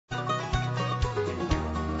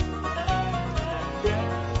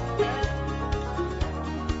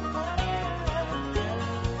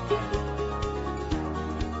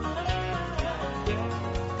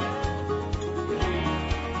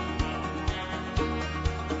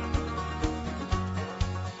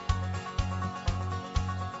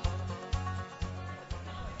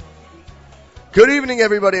Good evening,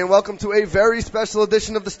 everybody, and welcome to a very special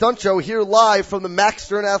edition of The Stunt Show here live from the Max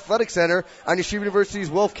Stern Athletic Center on Yeshiva University's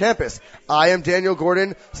Wolf Campus. I am Daniel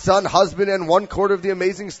Gordon, son, husband, and one quarter of the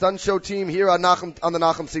amazing Stunt Show team here on the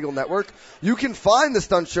Nachum Siegel Network. You can find The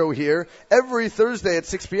Stunt Show here every Thursday at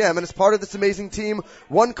 6 p.m., and as part of this amazing team,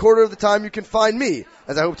 one quarter of the time you can find me,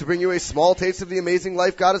 as I hope to bring you a small taste of the amazing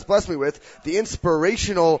life God has blessed me with, the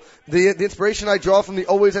inspiration I draw from the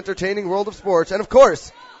always entertaining world of sports, and of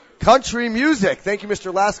course, country music. Thank you,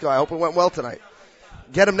 Mr. Lasko. I hope it went well tonight.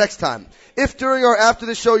 Get him next time. If during or after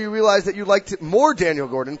the show you realize that you'd like more Daniel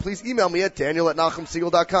Gordon, please email me at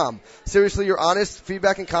daniel@nachumsiegel.com. Seriously, your honest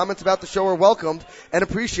feedback and comments about the show are welcomed and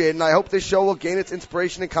appreciated, and I hope this show will gain its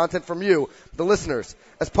inspiration and content from you, the listeners.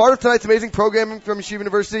 As part of tonight's amazing programming from Yeshiva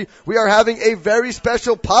University, we are having a very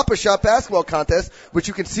special Papa Shot basketball contest, which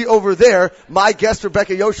you can see over there. My guest,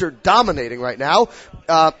 Rebecca Yosher, dominating right now.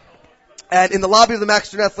 And in the lobby of the Max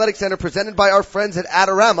Stern Athletic Center, presented by our friends at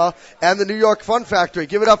Adorama and the New York Fun Factory.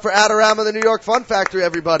 Give it up for Adorama and the New York Fun Factory,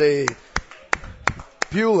 everybody.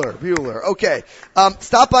 Bueller. Okay.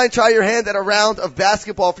 Stop by and try your hand at a round of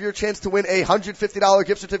basketball for your chance to win a $150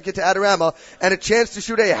 gift certificate to Adorama and a chance to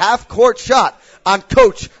shoot a half-court shot on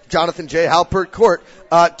Coach Jonathan J. Halpert Court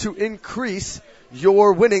to increase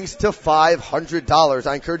your winnings to $500.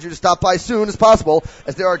 I encourage you to stop by as soon as possible,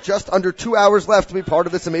 as there are just under 2 hours left to be part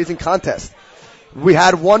of this amazing contest. We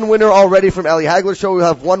had one winner already from Ellie Hagler's show. We'll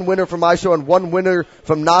have one winner from my show and one winner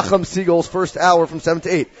from Nachum Siegel's first hour from 7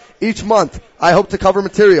 to 8. Each month, I hope to cover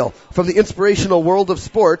material from the inspirational world of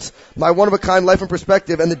sports, my one-of-a-kind life and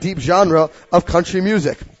perspective, and the deep genre of country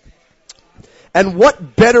music. And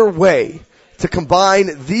what better way to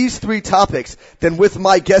combine these three topics than with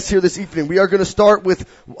my guests here this evening. We are going to start with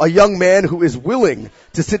a young man who is willing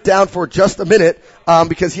to sit down for just a minute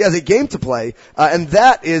because he has a game to play, and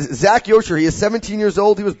that is Zach Yosher. He is 17 years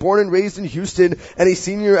old. He was born and raised in Houston, and a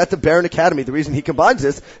senior at the Barron Academy. The reason he combines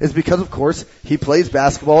this is because, of course, he plays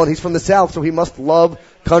basketball, and he's from the South, so he must love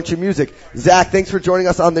country music. Zach, thanks for joining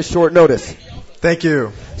us on this short notice. Thank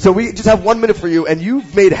you. So we just have 1 minute for you, and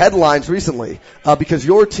you've made headlines recently because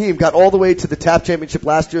your team got all the way to the TAP championship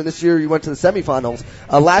last year, and this year you went to the semifinals.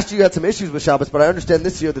 Last year you had some issues with Shabbos, but I understand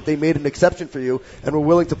this year that they made an exception for you and were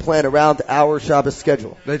willing to plan around our Shabbos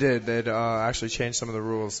schedule. They did. They'd actually changed some of the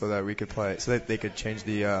rules so that we could play, so that they could change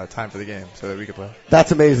the time for the game so that we could play.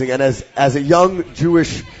 That's amazing. And as a young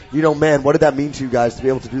Jewish, man, what did that mean to you guys to be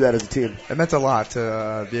able to do that as a team? It meant a lot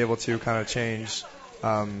to be able to kind of change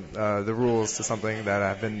the rules to something that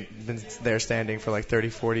I've been there standing for like 30,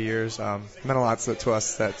 40 years. It meant a lot to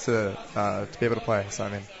us to be able to play. So,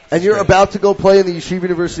 and you're about to go play in the Yeshiva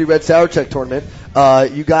University Red Sarachek tournament.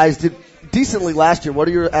 You guys did decently last year. What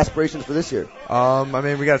are your aspirations for this year?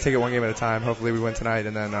 We got to take it one game at a time. Hopefully we win tonight,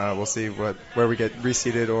 and then we'll see where we get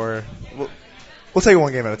reseeded, or we'll take it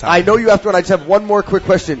one game at a time. I know you have to run. I just have one more quick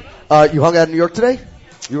question. You hung out in New York today?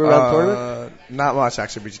 You were around the tournament? Not much,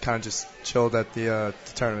 actually. We kind of just chilled at the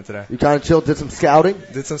tournament today. You kind of chilled, did some scouting?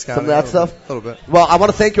 Did some scouting. Some of that stuff? A little bit. Well, I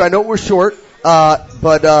want to thank you. I know we're short,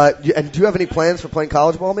 but do you have any plans for playing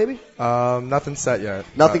college ball, maybe? Nothing set yet.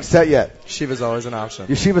 Nothing set yet. Yeshiva's always an option.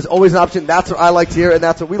 Yeshiva's always an option. That's what I like to hear, and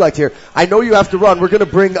that's what we like to hear. I know you have to run. We're going to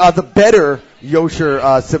bring the better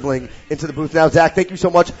Yosher sibling into the booth now. Zach, thank you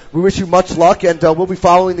so much. We wish you much luck, and we'll be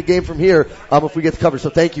following the game from here if we get the cover. So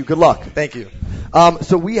thank you. Good luck. Thank you.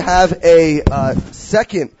 So we have a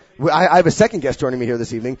second. I have a second guest joining me here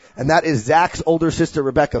this evening, and that is Zach's older sister,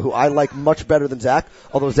 Rebecca, who I like much better than Zach,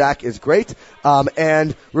 although Zach is great.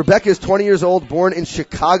 And Rebecca is 20 years old, born in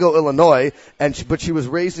Chicago, Illinois, but she was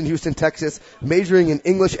raised in Houston, Texas, majoring in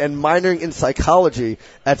English and minoring in psychology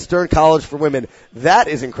at Stern College for Women. That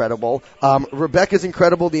is incredible. Rebecca's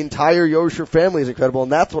incredible. The entire Yosher family is incredible,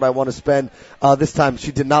 and that's what I want to spend this time.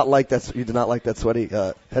 She did not like that. You did not like that sweaty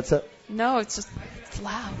headset? No, it's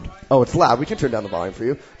loud. Oh, it's loud. We can turn down the volume for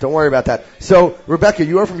you. Don't worry about that. So, Rebecca,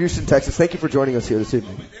 you are from Houston, Texas. Thank you for joining us here this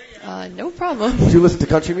evening. No problem. Do you listen to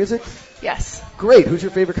country music? Yes. Great. Who's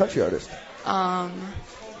your favorite country artist?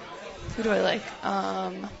 Who do I like?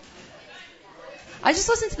 I just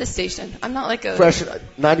listen to the station. I'm not like a... Fresh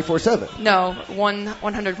 94.7? No,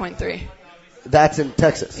 100.3. That's in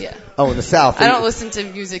Texas? Yeah. Oh, in the South. I don't listen to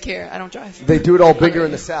music here. I don't drive. They do it all bigger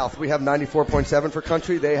in the South. We have 94.7 for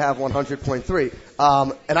country. They have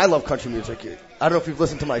 100.3. And I love country music. I don't know if you've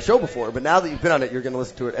listened to my show before, but now that you've been on it, you're going to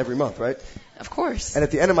listen to it every month, right? Of course. And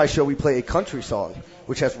at the end of my show, we play a country song,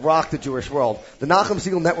 which has rocked the Jewish world. The Nachum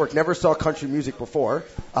Siegel Network never saw country music before.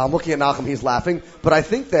 I'm looking at Nachum, he's laughing. But I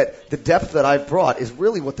think that the depth that I've brought is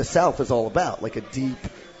really what the South is all about, like a deep,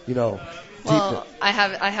 Well, I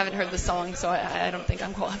haven't heard the song, so I don't think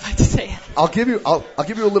I'm qualified to say it. I'll give you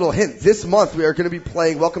a little hint. This month we are going to be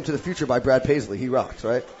playing "Welcome to the Future" by Brad Paisley. He rocks,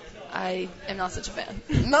 right? I am not such a fan.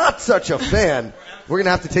 Not such a fan. We're going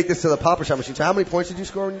to have to take this to the Papa Shot machine. So how many points did you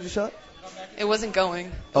score when you just shot? It wasn't going.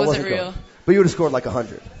 It Oh, wasn't real. going. But you would have scored like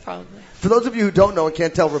 100. Probably. For those of you who don't know and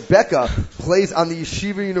can't tell, Rebecca plays on the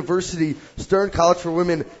Yeshiva University Stern College for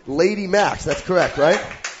Women Lady Max. That's correct, right?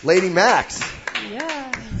 Lady Max.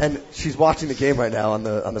 Yeah. And she's watching the game right now on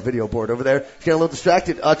the video board over there. She's getting a little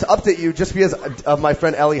distracted. To update you, just because of my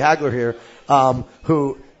friend Ellie Hagler here,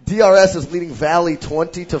 who DRS is leading Valley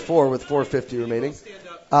 20-4 with 4:50 remaining.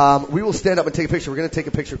 We will stand up and take a picture. We're going to take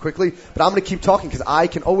a picture quickly, but I'm going to keep talking because I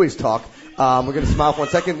can always talk. We're going to smile for 1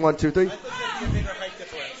 second. 1, 2, 3.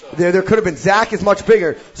 There could have been. Zach is much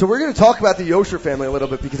bigger. So we're going to talk about the Yosher family a little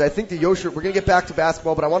bit because I think the Yosher, we're going to get back to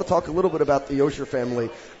basketball, but I want to talk a little bit about the Yosher family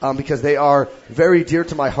because they are very dear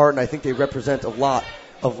to my heart, and I think they represent a lot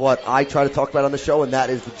of what I try to talk about on the show, and that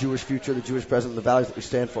is the Jewish future, the Jewish present, and the values that we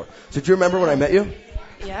stand for. So do you remember when I met you?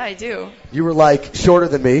 Yeah, I do. You were like shorter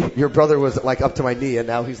than me. Your brother was like up to my knee, and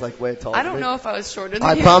now he's like way taller. I don't know if I was shorter than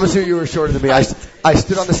you. I promise you were shorter than me. I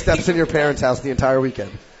stood on the steps in your parents' house the entire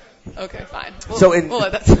weekend. Okay, fine. We'll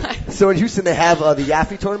let that slide. So in Houston they have the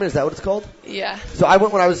Yaffe tournament. Is that what it's called? Yeah. So I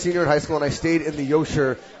went when I was a senior in high school, and I stayed in the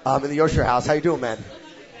Yosher house. How you doing, man?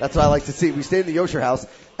 That's what I like to see. We stayed in the Yosher house,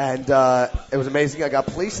 and it was amazing. I got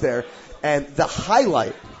placed there, and the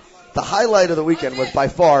highlight of the weekend was by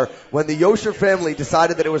far when the Yosher family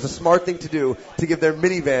decided that it was a smart thing to do to give their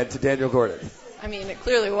minivan to Daniel Gordon. I mean, it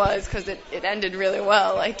clearly was because it ended really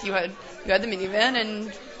well. Like you had the minivan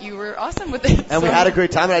and you were awesome with it. And we had a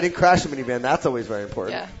great time, and I didn't crash the minivan. That's always very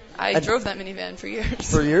important. Yeah, I drove that minivan for years.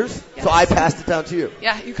 For years? Yes. So I passed it down to you.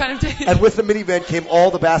 Yeah, you kind of did. And with the minivan came all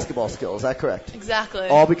the basketball skill. Is that correct? Exactly.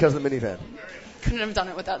 All because of the minivan. Couldn't have done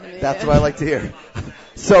it without the minivan. That's what I like to hear.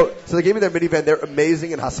 So they gave me their minivan. They're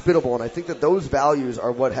amazing and hospitable, and I think that those values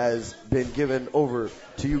are what has been given over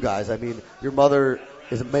to you guys. I mean, your mother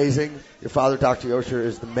is amazing. Your father, Dr. Yosher,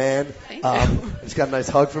 is the man. Thank you. Just got a nice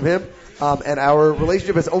hug from him. And our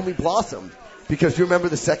relationship has only blossomed because you remember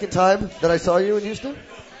the second time that I saw you in Houston?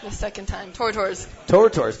 The second time. Torah Tours. Torah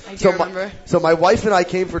Tours. I do remember. So my wife and I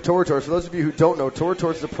came for Torah Tours. For those of you who don't know, Torah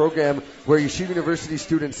Tours is a program where Yeshiva University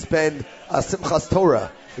students spend Simchas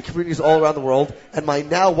Torah in communities all around the world. And my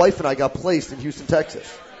now wife and I got placed in Houston,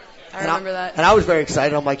 Texas. I remember that. And I was very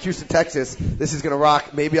excited. I'm like, Houston, Texas, this is going to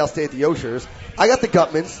rock. Maybe I'll stay at the Yoshers. I got the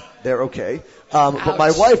Gutmans. They're okay. But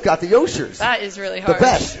my wife got the Yoshers. That is really hard. The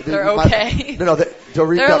best. They're okay. They're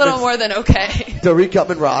a little more than okay. Dorit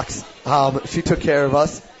Gutman rocks. She took care of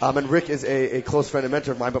us. And Rick is a close friend and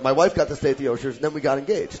mentor of mine. But my wife got to stay at the Yoshers, and then we got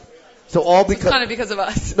engaged. So all because it's kind of because of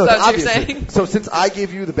us. No, that's what obviously. you're saying. So since I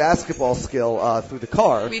gave you the basketball skill through the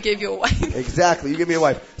car, we gave you a wife. Exactly, you gave me a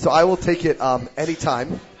wife. So I will take it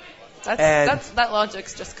anytime. That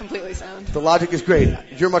logic's just completely sound. The logic is great.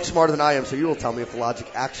 You're much smarter than I am, so you will tell me if the logic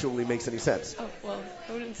actually makes any sense. Oh well,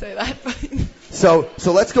 I wouldn't say that. But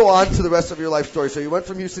So let's go on to the rest of your life story. So you went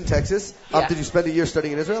from Houston, Texas. Yeah. Did you spend a year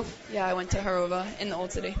studying in Israel? Yeah, I went to Harova in the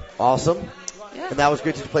Old City. Awesome. Yeah. And that was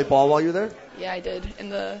great. Did you play ball while you were there? Yeah, I did.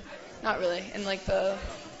 Not really. In like the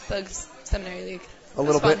seminary league. A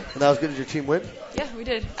little bit. And that was good. Did your team win? Yeah, we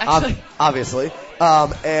did. Actually. Obviously.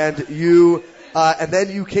 And you. And then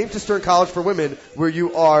you came to Stern College for Women, where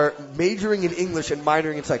you are majoring in English and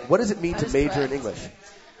minoring in psych. What does it mean to major in English?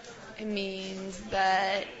 It means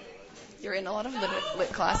that you're in a lot of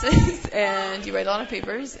lit classes, and you write a lot of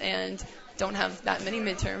papers, and don't have that many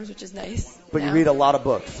midterms, which is nice. But you read a lot of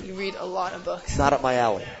books. You read a lot of books. Not up my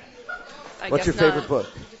alley. What's your favorite book?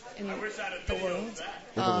 In the world?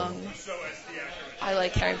 I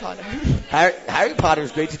like Harry Potter. Harry Potter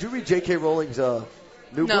is great. Did you read J.K. Rowling's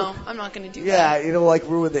new book? No, I'm not going to do that. Yeah, it'll like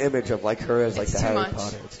ruin the image of like her as like it's the too Harry much.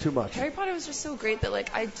 Potter. It's too much. Harry Potter was just so great that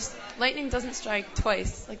like lightning doesn't strike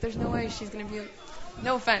twice. Like there's no way she's going to be.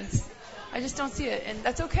 No offense. I just don't see it, and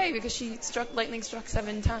that's okay because lightning struck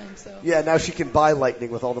 7 times. So yeah, now she can buy lightning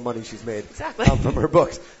with all the money she's made from her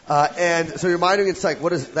books. And so you're minoring in psych. What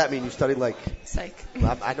does that mean? You studied like psych.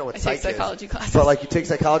 I know what psych is. I take psychology classes. But like you take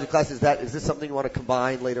psychology classes. Is this something you want to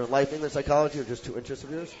combine later in life, English psychology, or just two interests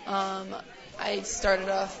of yours? I started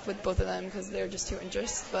off with both of them because they're just two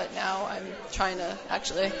interests, but now I'm trying to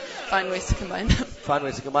actually find ways to combine them. Find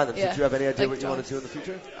ways to combine them. Yeah. Did you have any idea like what you want to do in the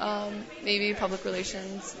future? Maybe public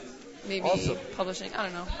relations. maybe Awesome. publishing. I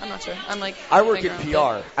don't know. I'm not sure. I'm like. I work in figuring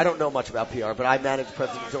out PR. I don't know much about PR, but I manage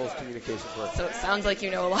President Joel's communications work. So it sounds like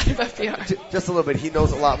you know a lot about PR. Just a little bit. He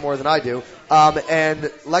knows a lot more than I do.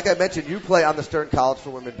 And like I mentioned, you play on the Stern College for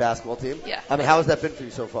Women basketball team. Yeah. I mean, how has that been for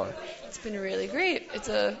you so far? It's been really great. It's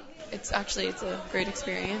a great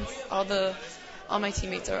experience. All my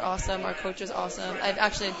teammates are awesome. Our coach is awesome. I've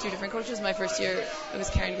actually had 2 different coaches. My first year it was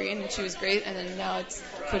Karen Green, and she was great. And then now it's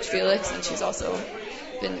Coach Felix, and she's also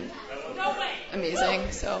been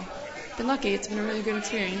amazing. So been lucky. It's been a really good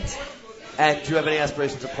experience. And do you have any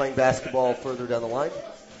aspirations of playing basketball further down the line?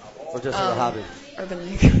 Or just as a hobby? Urban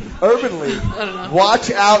League. Urban League. I don't know.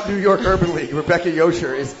 Watch out, New York Urban League. Rebecca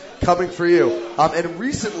Yosher is coming for you. And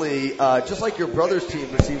recently, just like your brother's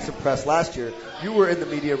team received some press last year, you were in the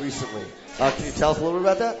media recently. Can you tell us a little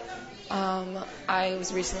bit about that? I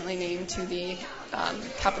was recently named to the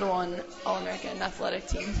Capital One All-American Athletic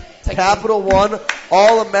Team. Capital One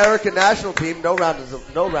All-American National Team. No rounds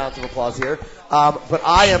of applause here. But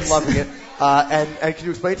I am loving it. And can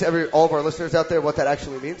you explain to all of our listeners out there what that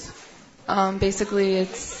actually means? Basically,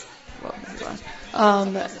 it's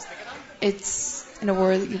an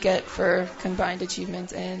award that you get for combined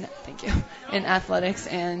achievements in athletics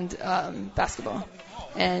and basketball.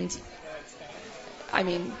 And I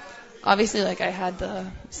mean, obviously, like I had the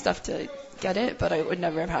stuff to get it, but I would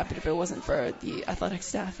never have happened if it wasn't for the athletic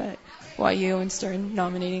staff at YU and Stern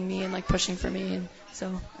nominating me and like pushing for me. And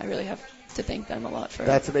so I really have to thank them a lot for.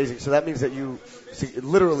 That's amazing. So that means that you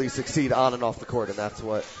literally succeed on and off the court, and that's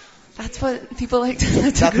what people like to.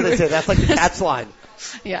 That's what they say. That's like the cat's line.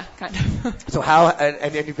 Yeah, kind of. So how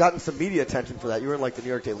and you've gotten some media attention for that. You were in like the New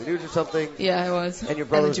York Daily News or something. Yeah, I was. And your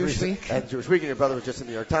brother and the Jewish Week. And Jewish Week, and your brother was just in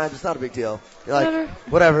the New York Times. It's not a big deal. You're like,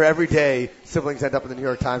 whatever. Every day, siblings end up in the New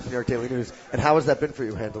York Times, the New York Daily News. And how has that been for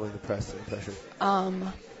you, handling the press and the pressure?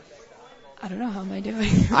 I don't know. How am I doing?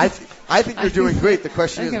 I think you're doing great. The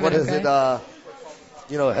question is, what is it? Has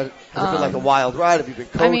it been like a wild ride? Have you been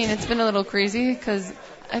coached? I mean, it's been a little crazy because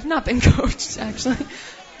I've not been coached actually.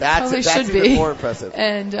 That's even more impressive.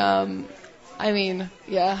 And I mean,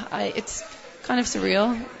 it's kind of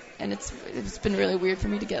surreal, and it's been really weird for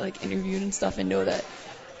me to get like interviewed and stuff and know that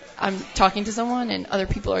I'm talking to someone and other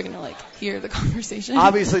people are gonna like hear the conversation.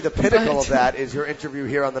 Obviously, the pinnacle of that is your interview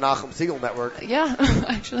here on the Nachum Siegel Network. Yeah,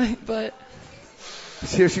 actually, but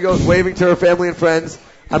here she goes, waving to her family and friends.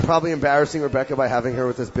 I'm probably embarrassing Rebecca by having her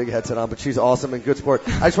with this big headset on, but she's awesome and good sport.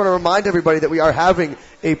 I just want to remind everybody that we are having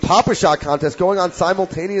a Pop-A-Shot contest going on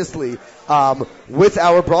simultaneously with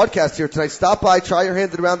our broadcast here tonight. Stop by, try your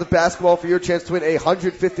hand at a round of basketball for your chance to win a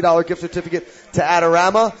 $150 gift certificate to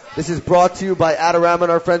Adorama. This is brought to you by Adorama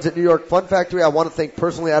and our friends at New York Fun Factory. I want to thank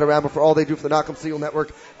personally Adorama for all they do for the Nachum Siegel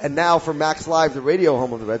Network and now for Max Live, the radio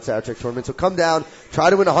home of the Red Sarachek tournament. So come down, try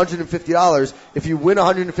to win $150. If you win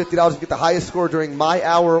 $150 and get the highest score during my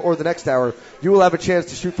hour or the next hour, you will have a chance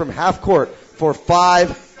to shoot from half court for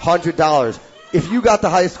 $500. If you got the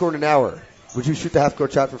highest score in an hour, would you shoot the half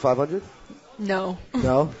court shot for $500? No.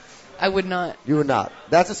 No? I would not. You would not.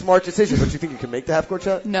 That's a smart decision. Don't you think you can make the half court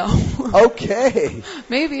shot? No. Okay.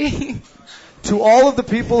 Maybe. To all of the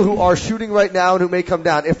people who are shooting right now and who may come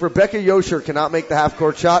down, if Rebecca Yosher cannot make the half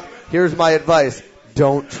court shot, here's my advice.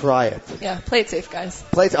 Don't try it. Yeah, play it safe, guys.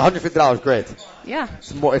 Play it $150, great. Yeah.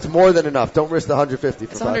 It's more than enough. Don't risk the $150 for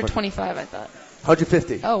 $500. It's $125, I thought.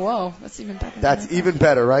 $150. Oh, whoa. That's even better. That's even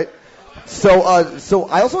better, right? So I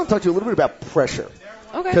also want to talk to you a little bit about pressure.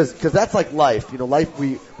 Okay. Because that's like life. You know, life,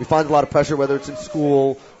 we find a lot of pressure, whether it's in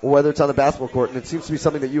school or whether it's on the basketball court, and it seems to be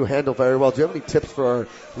something that you handle very well. Do you have any tips for our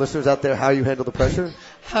listeners out there how you handle the pressure?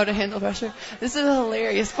 How to handle pressure? This is a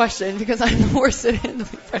hilarious question because I'm the worst at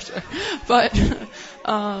handling pressure. But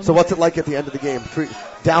so what's it like at the end of the game?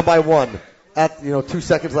 Down by 1 at 2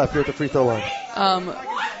 seconds left here at the free throw line.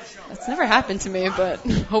 That's never happened to me, but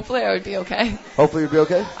hopefully I would be okay. Hopefully you'd be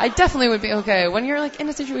okay? I definitely would be okay. When you're like in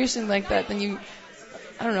a situation like that, then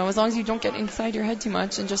I don't know, as long as you don't get inside your head too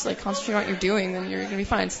much and just like concentrate on what you're doing, then you're going to be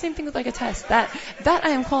fine. Same thing with like a test. That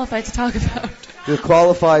I am qualified to talk about. You're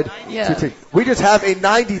qualified yeah. to take. We just have a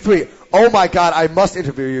 93. Oh my God, I must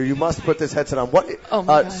interview you. You must put this headset on. What? Oh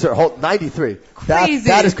my God. Sir, hold 93. Crazy.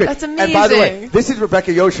 That is great. That's amazing. And by the way, this is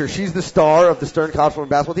Rebecca Yosher. She's the star of the Stern College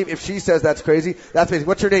Women's basketball team. If she says that's crazy, that's amazing.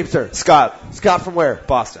 What's your name, sir? Scott. Scott from where?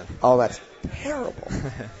 Boston. Oh, that's terrible.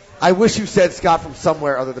 I wish you said Scott from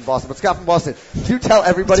somewhere other than Boston, but Scott from Boston. Can you tell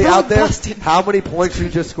everybody out there how many points you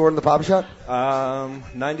just scored in the Pop-A-Shot?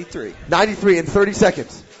 93. 93 in 30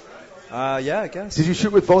 seconds. Yeah, I guess. Did you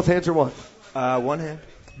shoot with both hands or one? One hand.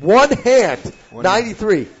 One hand. One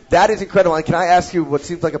 93. Hand. That is incredible. And can I ask you what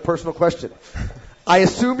seems like a personal question? I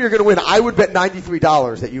assume you're going to win. I would bet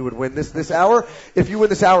 $93 that you would win this hour. If you win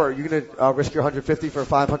this hour, are you going to risk your $150 for a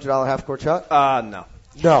 $500 half-court shot? No.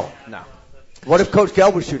 No. No. What if Coach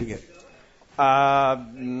Gelb was shooting it? I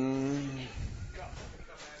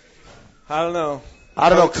don't know. I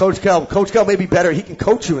don't know, Coach Gelb. Coach Gelb may be better. He can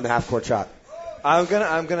coach you in the half-court shot. I'm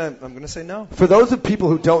gonna say no. For those of people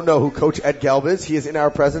who don't know who Coach Ed Gelb is, he is in our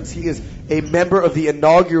presence. He is a member of the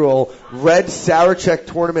inaugural Red Sarachek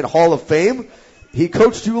Tournament Hall of Fame. He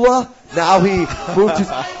coached Ula. Now he moved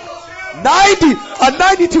to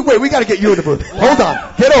 92. Wait, we got to get you in the booth. Hold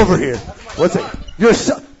on. Get over here. What's it? Your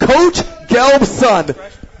son, Coach Gelb's son,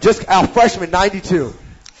 just a freshman, 92.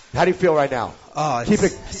 How do you feel right now? Oh, keep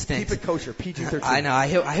stinks. it kosher, PG-13. I know. I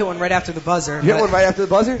hit one right after the buzzer. You hit one right after the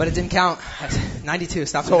buzzer? But it didn't count. 92.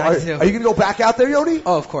 Stop So at 92. are you going to go back out there, Yoni?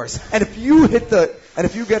 Oh, of course. And if you get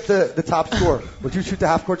the top score, would you shoot the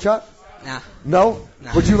half-court shot? Nah. No?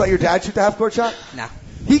 Nah. Would you let your dad shoot the half-court shot? Nah.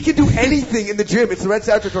 He can do anything in the gym. It's the Red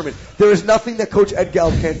Sarachek tournament. There is nothing that Coach Ed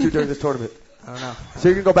Gelb can't do during this tournament. I don't know. So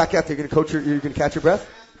you're going to go back out there. You're going to catch your breath?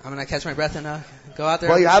 I'm going to catch my breath and go out there.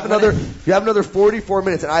 Well, you have another 44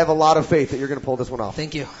 minutes, and I have a lot of faith that you're going to pull this one off.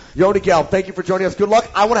 Thank you. Yoni Gelb, thank you for joining us. Good luck.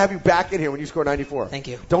 I want to have you back in here when you score 94. Thank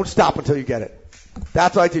you. Don't stop until you get it.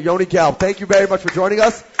 That's what I do. Yoni Gelb, thank you very much for joining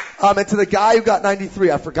us. And to the guy who got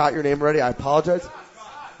 93, I forgot your name already. I apologize.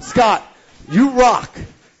 Scott, you rock.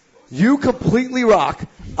 You completely rock.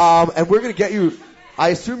 And we're going to get you. I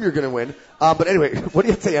assume you're going to win. But anyway, what do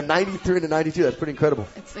you have to say? A 93 and a 92. That's pretty incredible.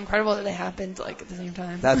 It's incredible that they happened at the same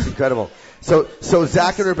time. That's incredible. So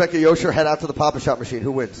Zach and Rebecca Yosher head out to the Papa Shot machine.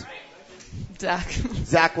 Who wins? Zach.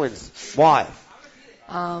 Zach wins. Why?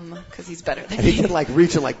 Because he's better than And me. he can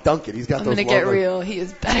reach and dunk it. He's got I'm those. going to get real. He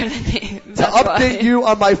is better than me. To update you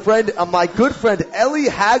on my good friend Ellie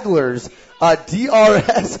Hagler's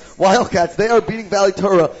DRS Wildcats, they are beating Valley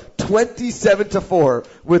Torah 27-4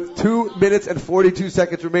 with 2 minutes and 42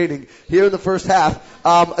 seconds remaining here in the first half.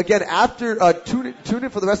 Again, after tune in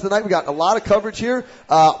for the rest of the night. We got a lot of coverage here.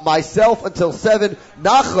 Myself until 7.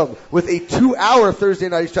 Nachum with a 2-hour Thursday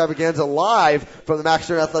night extravaganza live from the Max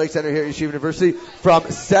Stern Athletic Center here at Yeshiva University from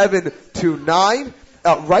 7 to 9.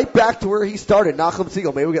 Right back to where he started, Nachum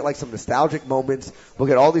Siegel. Maybe we'll get some nostalgic moments. We'll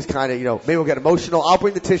get all these kind of, maybe we'll get emotional. I'll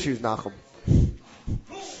bring the tissues, Nachum.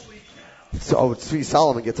 So, Sweet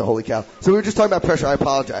Solomon gets a holy cow. So we were just talking about pressure. I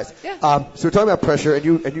apologize. Yeah. So we're talking about pressure, and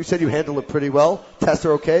you said you handle it pretty well. Tests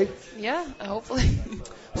are okay? Yeah, hopefully.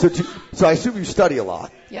 So I assume you study a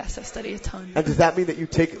lot. Yes, I study a ton. And does that mean that you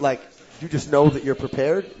you just know that you're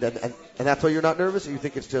prepared, and that's why you're not nervous, or you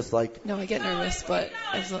think it's just No, I get nervous, but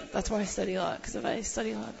that's why I study a lot, because if I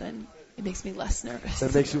study a lot, then it makes me less nervous.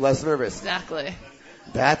 It makes you less nervous. Exactly.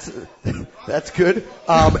 That's good.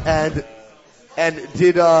 And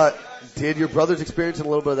did your brother's experience and a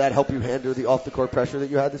little bit of that help you handle the off the court pressure that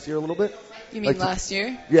you had this year a little bit? You mean last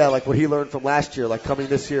year? Yeah, like what he learned from last year, like coming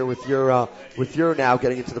this year with your now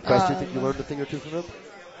getting into the press. Do you think you learned a thing or two from him?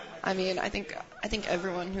 I mean, I think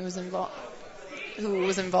everyone who was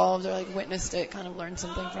involved or witnessed it kind of learned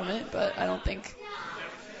something from it, but I don't think.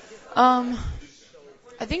 I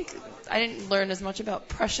think I didn't learn as much about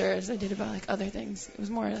pressure as I did about other things. It was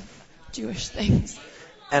more Jewish things.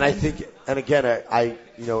 And I think, and again, I'm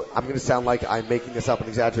going to sound like I'm making this up and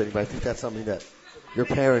exaggerating, but I think that's something that your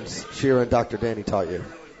parents, Shira and Dr. Danny, taught you.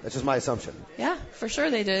 That's just my assumption. Yeah, for sure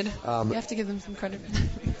they did. You have to give them some credit.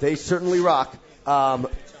 They certainly rock. And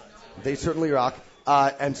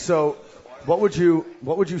so, what would you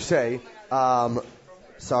say?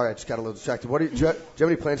 Sorry, I just got a little distracted. Do you have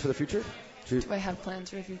any plans for the future? Do I have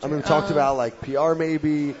plans for the future? I mean, we talked about PR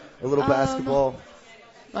maybe, a little basketball.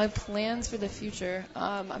 My plans for the future,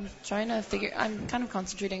 I'm trying to I'm kind of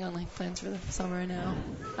concentrating on plans for the summer now.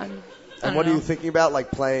 And what are you thinking about,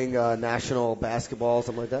 playing national basketball,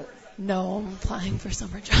 something like that? No, I'm applying for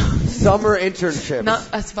summer jobs. Summer internships. Not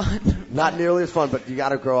as fun. Not nearly as fun, but you got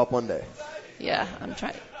to grow up one day. Yeah, I'm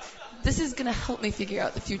trying. This is going to help me figure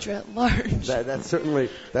out the future at large. That's certainly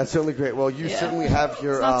great. Well, you certainly have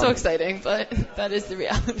your. It's not so exciting, but that is the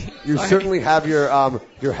reality. You certainly have your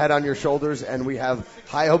head on your shoulders, and we have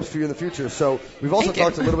high hopes for you in the future. So we've also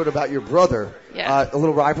talked a little bit about your brother. Yeah. A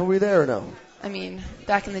little rivalry there, or no? I mean,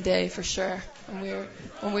 back in the day, for sure.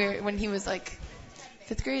 When he was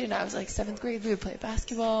 5th grade and I was 7th grade, we would play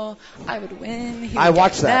basketball. I would win. He would I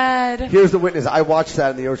watched that. Mad. Here's the witness. I watched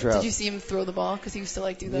that in the Osher house. Did you see him throw the ball? Because he used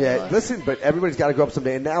to do that. Yeah, listen, but everybody's got to go up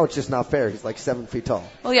someday, and now it's just not fair. He's 7 feet tall.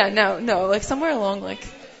 Well, yeah, no, somewhere along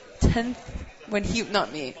 10th, when he was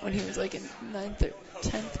in 9th or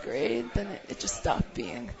 10th grade, then it just stopped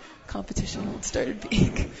being competition and started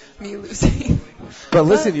being me losing. But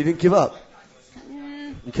listen, you didn't give up.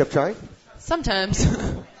 You kept trying? Sometimes.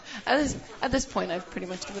 At this point, I've pretty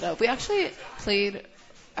much given up. We actually played.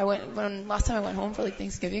 Last time I went home for like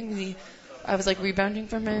Thanksgiving. I was like rebounding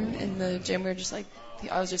from him in the gym. We were just like,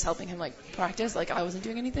 I was just helping him like practice. Like I wasn't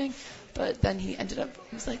doing anything. But then he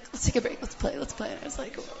was like, let's take a break. Let's play. And I was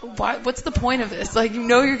like, why? What's the point of this? Like, you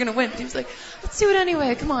know you're going to win. And he was like, let's do it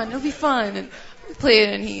anyway. Come on. It'll be fun. And we played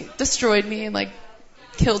and he destroyed me and like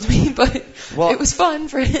killed me. But it was fun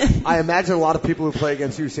for him. I imagine a lot of people who play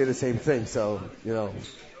against you say the same thing. So, you know.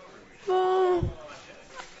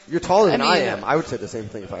 You're taller than I am. I would say the same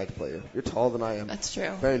thing if I had to play you. You're taller than I am. That's true.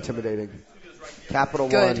 Very intimidating. Capital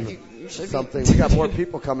Good. One. You should Something. We got more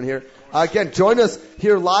people coming here. Again, join us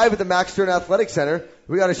here live at the Max Stern Athletic Center.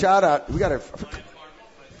 We got a shout out.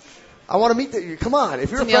 I want to meet you. Come on.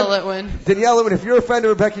 If you're Danielle Litwin. Danielle Litwin. If you're a friend of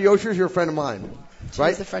Rebecca Yoshers, you're a friend of mine. Right?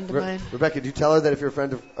 She's a friend of mine. Rebecca, do you tell her that if you're a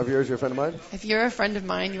friend of yours, you're a friend of mine? If you're a friend of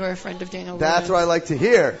mine, you are a friend of Danielle Litwin. That's what I like to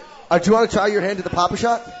hear. Do you want to try your hand at the Papa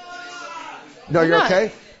Shot? No, you're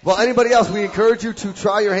okay? Well, anybody else, we encourage you to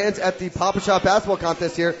try your hands at the Papa Shot basketball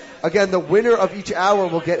contest here. Again, the winner of each hour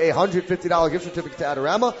will get a $150 gift certificate to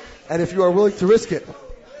Adorama. And if you are willing to risk it,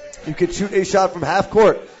 you can shoot a shot from half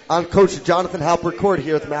court on Coach Jonathan Halpert Court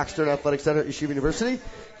here at the Max Stern Athletic Center at Yeshiva University.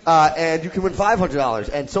 And you can win $500.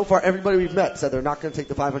 And so far, everybody we've met said they're not going to take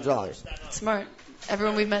the $500. Smart.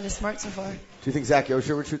 Everyone we've met is smart so far. Do you think Zach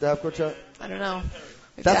Yosher would shoot the half court shot? I don't know.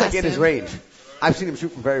 That's like in his range. I've seen him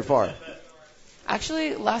shoot from very far.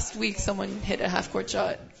 Actually, last week someone hit a half-court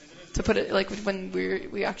shot to put it like when we were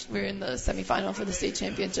in the semifinal for the state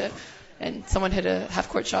championship, and someone hit a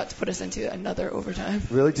half-court shot to put us into another overtime.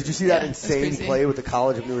 Really? Did you see that insane play with the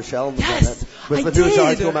College of New Rochelle? Yes, with I New Rochelle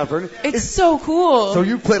High did. School, Mount Vernon? It's so cool. So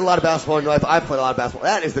you played a lot of basketball in your life. I played a lot of basketball.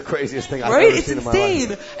 That is the craziest thing I've right? ever seen in my life.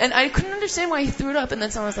 It's insane. And I couldn't understand why he threw it up, and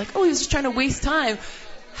then someone was like, "Oh, he was just trying to waste time."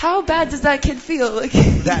 How bad does that kid feel? Like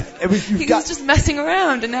he was just messing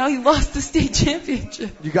around, and now he lost the state championship.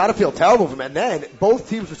 You got to feel terrible for him. And then both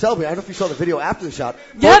teams were celebrating. I don't know if you saw the video after the shot.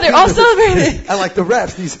 Yeah, they're all celebrating. And like the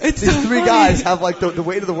refs, these three guys have like the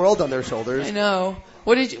weight of the world on their shoulders. I know.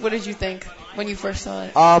 What did you think when you first saw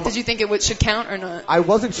it? Did you think it should count or not? I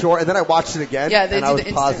wasn't sure, and then I watched it again. Yeah, they and did I was the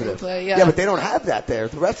instant positive. replay. Yeah, but they don't have that there.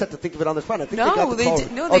 The refs have to think of it on the front. I think no, they got the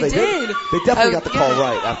call. They did. They definitely got the call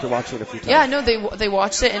right after watching it a few times. Yeah, no, they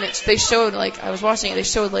watched it, and they showed like I was watching it. They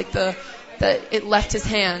showed like that it left his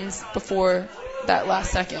hands before that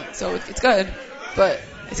last second. So it's good, but.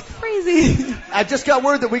 It's crazy. I just got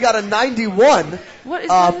word that we got a 91. What is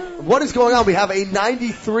going on? What is going on? We have a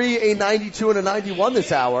 93, a 92, and a 91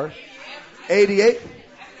 this hour. 88.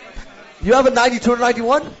 You have a 92 and a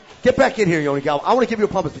 91? Get back in here, Yoni Gal. I want to give you a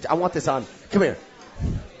pump speech. I want this on. Come here.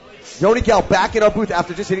 Yoni Gal back in our booth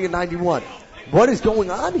after just hitting a 91. What is going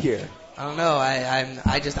on here? I don't know.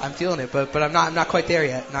 I'm feeling it, but I'm not quite there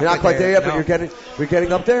yet. You're not quite there yet, but you're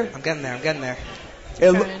getting up there? I'm getting there.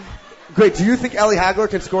 Great. Do you think Ellie Hagler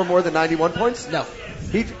can score more than 91 points? No.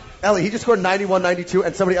 Ellie, he just scored 91, 92,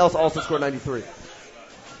 and somebody else also scored 93.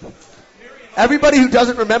 Everybody who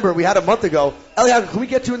doesn't remember, we had a month ago. Ellie Hagler, can we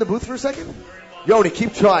get you in the booth for a second? Yoni,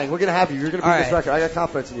 keep trying. We're going to have you. You're going to beat this record. I got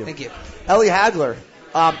confidence in you. Thank you. Ellie Hagler.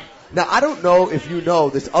 Now, I don't know if you know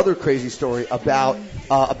this other crazy story about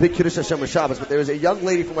a big Kiddush Hashem Shabbos, but there was a young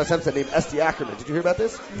lady from West Hempstead named Esty Ackerman. Did you hear about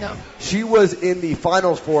this? No. She was in the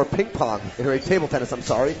finals for ping pong, table tennis,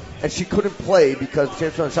 and she couldn't play because the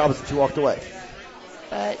championship on Shabbos and she walked away.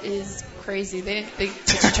 That is crazy. Did you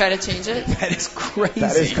try to change it? That is crazy.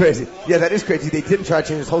 That is crazy. Yeah, that is crazy. They didn't try to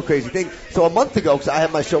change this whole crazy thing. So a month ago, because I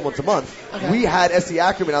have my show once a month, we had Esty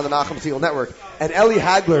Ackerman on the Nachum Siegel Network, and Ellie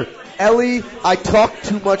Hagler, I Talk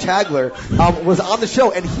Too Much Hagler, was on the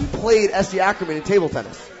show, and he played Esty Ackerman in table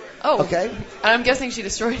tennis. Oh. Okay. And I'm guessing she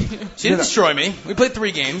destroyed you. She didn't destroy me. We played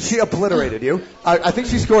 3 games. She obliterated you. I think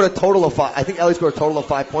she scored a total of 5. I think Ellie scored a total of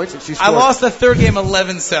 5 points, and she scored. I lost the third game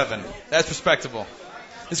 11-7. That's respectable.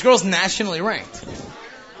 This girl's nationally ranked.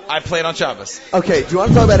 I played on Shabbos. Okay. Do you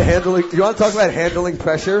want to talk about handling? Do you want to talk about handling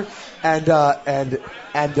pressure and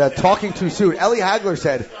talking too soon? Ellie Hagler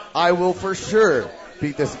said, "I will for sure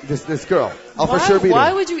beat this girl. I'll for sure beat her."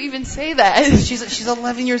 Why would you even say that? She's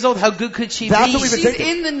 11 years old. How good could she That's be? what we've been She's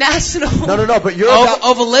thinking. in the national. No. But you're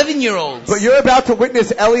of 11-year-olds. But you're about to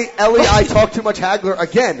witness Ellie. I Talk Too Much Hagler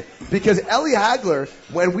again, because Ellie Hagler,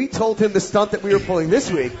 when we told him the stunt that we were pulling this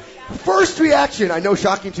week, first reaction, I know,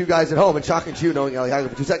 shocking to you guys at home and shocking to you knowing Ellie Hagler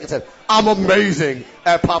for 2 seconds, said, "I'm amazing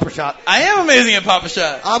at Papa Shot. I am amazing at Papa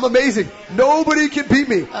Shot. I'm amazing. Nobody can beat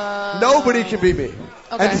me. Nobody can beat me."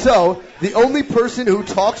 Okay. And so, the only person who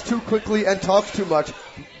talks too quickly and talks too much,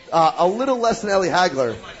 a little less than Ellie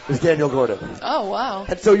Hagler, is Daniel Gordon. Oh, wow.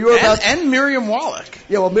 And so you're about And Miriam Wallach.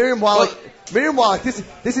 Yeah, well, Miriam Wallach. Miriam Wallach, this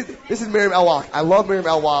is Miriam L. Wallach. I love Miriam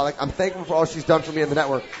L. Wallach. I'm thankful for all she's done for me in the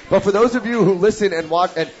network. But for those of you who listen and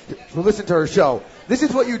watch and who listen to her show, this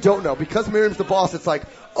is what you don't know. Because Miriam's the boss, it's like,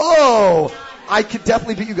 oh, I could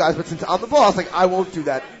definitely beat you guys, but since I'm the boss, like I won't do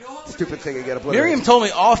that stupid thing and get obliterated. Miriam told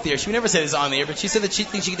me off the air. She would never say this on the air, but she said that she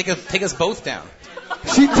thinks she can take us both down.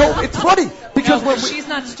 She told. It's funny because she's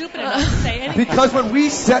not stupid enough to say anything. Because when we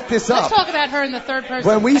set this up, let's talk about her in the third person.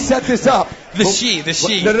 When we set this up, the she.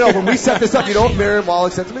 No. When we set this up, you know what Miriam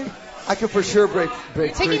Wallach said to me? I can for sure break. You're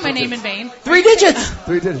taking my name in vain. 3 digits.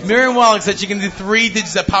 3 digits. Miriam Wallach said she can do 3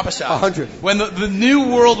 digits at Papa Shop. 100. When the new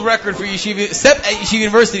world record for Yeshiva, except at Yeshiva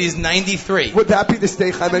University, is 93. Would that be the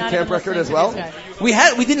Stay Chemet camp record as well? We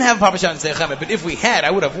didn't have a Papa Shop in Stay Chemet, but if we had,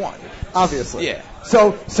 I would have won. Obviously. Yeah.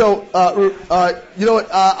 So you know what?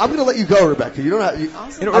 I'm going to let you go, Rebecca. You don't have.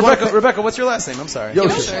 Awesome. Rebecca, what's your last name? I'm sorry.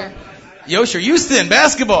 Yosher Houston,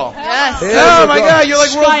 basketball. Yes. Oh my God, you're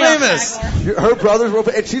like world famous. Her brother's world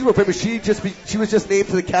famous, and she's world famous. She was just named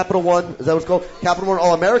to the Capital One. Is that what it's called? Capital One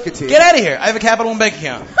All-America team. Get out of here! I have a Capital One bank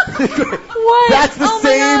account. What? That's the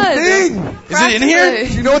same thing. Is it in here?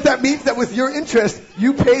 Do you know what that means? That with your interest,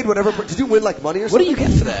 you paid whatever. Did you win like money or something? What do you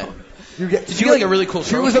get for that? Did you get like a really cool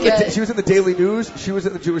trophy? She was in the Daily News. She was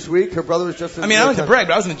in the Jewish Week. Her brother was just in I don't like to brag,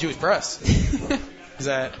 but I was in the Jewish press.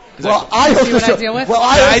 I host a show.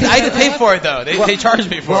 I had to pay for it though. They charged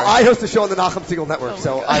me for it. Well, I host a show on the Nachum Siegel Network,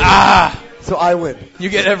 so I win. You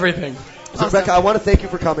get everything. So Rebecca, I want to thank you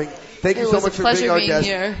for coming. Thank you so much for being our guest.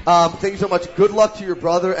 Here. Thank you so much. Good luck to your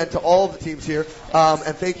brother and to all of the teams here.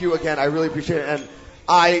 And thank you again. I really appreciate it. And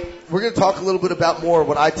we're going to talk a little bit about more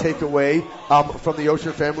what I take away from the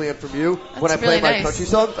Osher family and from you when I play my country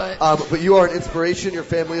song. But you are an inspiration. Your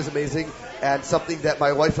family is amazing and something that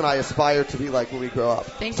my wife and I aspire to be like when we grow up.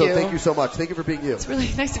 Thank you. So thank you so much. Thank you for being you. It's really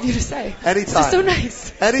nice of you to say. Anytime. It's so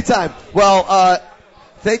nice. Anytime. Well,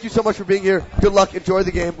 thank you so much for being here. Good luck. Enjoy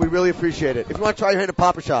the game. We really appreciate it. If you want to try your hand at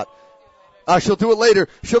Papa Shot, she'll do it later.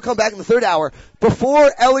 She'll come back in the third hour.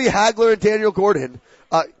 Before Ellie Hagler and Daniel Gordon,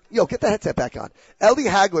 get the headset back on. Ellie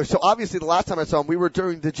Hagler, so obviously the last time I saw him, we were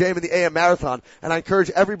during the JM and the AM marathon, and I encourage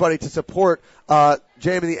everybody to support JM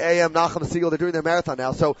and the AM, Nachum Siegel. They're doing their marathon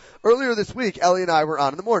now. So earlier this week, Ellie and I were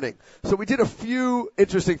on in the morning. So we did a few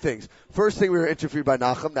interesting things. First thing, we were interviewed by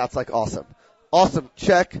Nachum. That's like awesome. Awesome.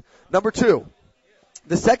 Check. Number 2.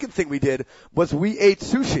 The second thing we did was we ate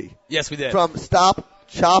sushi. Yes, we did. From Stop,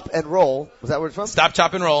 Chop, and Roll. Was that where it's from? Stop,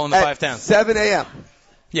 Chop, and Roll in the At 5 towns. 7 a.m.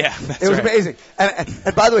 Yeah, that's It was right. amazing.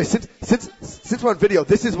 And by the way, since we're on video,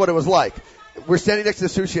 this is what it was like. We're standing next to the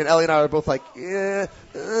sushi, and Ellie and I are both like, should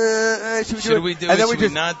we do it? Should we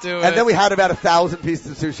not do it? And then we had about 1,000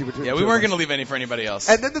 pieces of sushi between Yeah, the we two weren't of us. going to leave any for anybody else.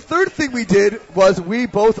 And then the third thing we did was we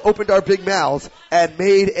both opened our big mouths and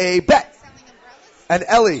made a bet. And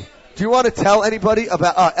Ellie, do you want to tell anybody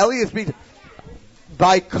about, Ellie is being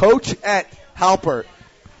by Coach at Halpert.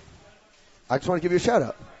 I just want to give you a shout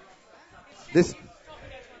out. This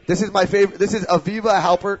is my favorite. This is Aviva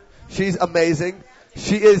Halpert. She's amazing.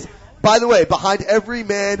 She is, by the way, behind every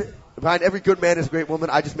good man is a great woman.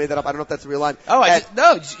 I just made that up. I don't know if that's a real line.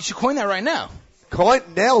 No, you should coin that right now.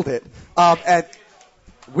 Nailed it. And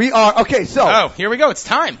we are, okay, so. Oh, here we go. It's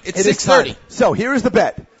time. It's 6:30. So here is the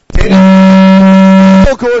bet.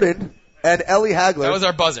 Daniel Gordon and Ellie Hagler. That was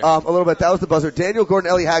our buzzer. A little bit. That was the buzzer. Daniel Gordon,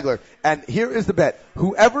 Ellie Hagler. And here is the bet.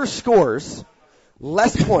 Whoever scores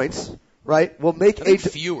less points, right, will make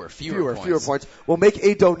fewer points. Will make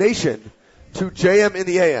a donation to JM in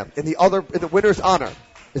the AM in the winner's honor.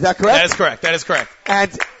 Is that correct? That is correct.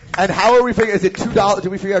 And how are we figuring? Is it $2?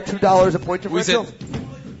 Did we figure out $2 a point differential?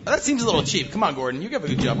 That seems a little cheap. Come on, Gordon. You have a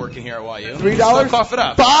good job working here at YU. $3? So cough it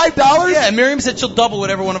up. $5? Yeah, and Miriam said she'll double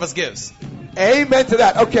whatever one of us gives. Amen to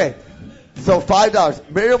that. Okay. So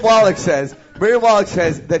 $5. Miriam Wallach says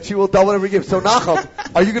that she will double whatever you give. So Nachum,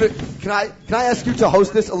 are you can I ask you to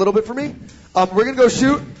host this a little bit for me? We're gonna go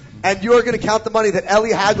shoot, and you are gonna count the money that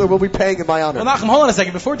Ellie Hagler will be paying in my honor. Well, Nachum, hold on a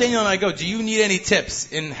second. Before Daniel and I go, do you need any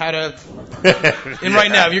tips in how to? In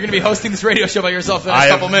right now, you're gonna be hosting this radio show by yourself in a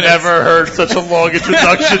couple minutes. I have never heard such a long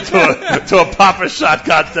introduction to a Papa Shot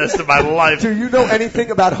contest in my life. Do you know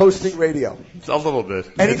anything about hosting radio? A little bit.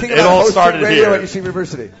 Anything it about all hosting started radio here. at Yeshiva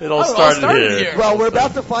University? It all started here. Well, we're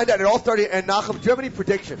about to find out. It all started. And Nachum, do you have any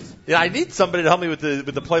predictions? Yeah, I need somebody to help me with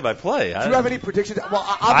the play-by-play. Do you have any predictions? Well,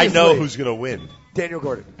 I know who's going to win. Daniel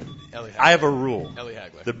Gordon. I have a rule. Ellie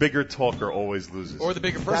Hagler. The bigger talker always loses. Or the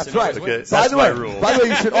bigger person. That's right. Okay, By that's the way, my rule. By the way,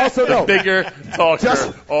 you should also know. The bigger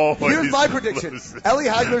talker always Here's my prediction. loses. Ellie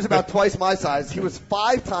Hagler's about twice my size. He was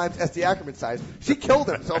 5 times SD Ackerman's size. She killed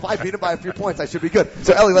him. So if I beat him by a few points, I should be good.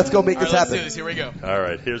 So Ellie, let's go make this happen. Let's do this. Here we go. All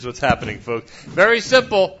right, here's what's happening, folks. Very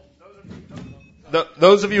simple.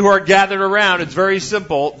 those of you who are gathered around, it's very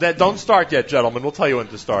simple. Don't start yet, gentlemen. We'll tell you when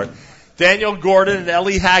to start. Daniel Gordon and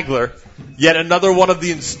Ellie Hagler, yet another one of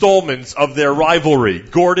the installments of their rivalry,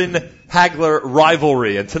 Gordon-Hagler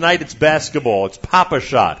rivalry. And tonight it's basketball. It's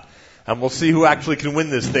Pop-A-Shot. And we'll see who actually can win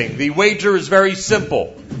this thing. The wager is very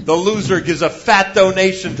simple. The loser gives a fat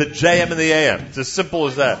donation to JM in the AM. It's as simple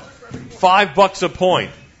as that. $5 a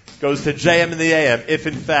point goes to JM in the AM if,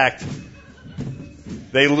 in fact,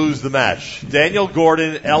 they lose the match. Daniel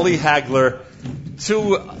Gordon, Ellie Hagler,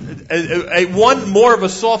 one more of a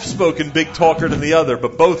soft-spoken big talker than the other,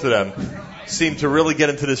 but both of them seem to really get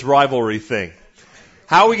into this rivalry thing.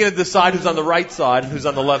 How are we going to decide who's on the right side and who's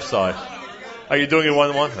on the left side? Are you doing it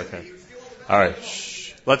 1-1? Okay. All right.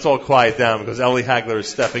 Shh. Let's all quiet down because Ellie Hagler is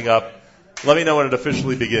stepping up. Let me know when it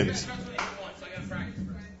officially begins.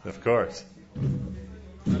 Of course.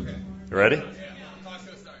 You ready?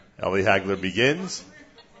 Ellie Hagler begins.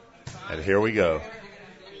 And here we go.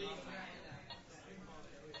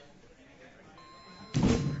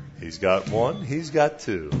 He's got one. He's got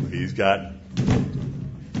two. He's got...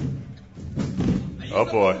 Oh,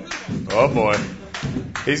 boy. Oh, boy.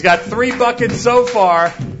 He's got 3 buckets so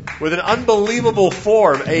far with an unbelievable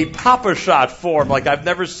form, a Pop-A-Shot form like I've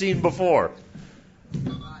never seen before.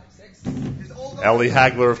 Ellie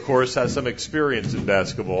Hagler, of course, has some experience in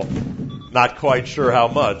basketball. Not quite sure how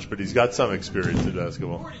much, but he's got some experience in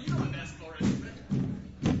basketball.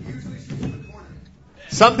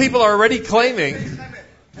 Some people are already claiming,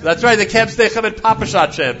 that's right, the Camp Stechem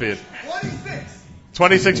Pop-A-Shot champion.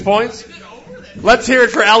 26 points? Let's hear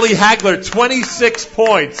it for Ellie Hagler. 26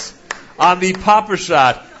 points on the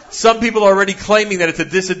Pop-A-Shot. Some people are already claiming that it's a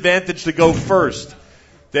disadvantage to go first.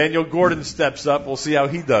 Daniel Gordon steps up. We'll see how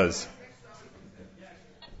he does.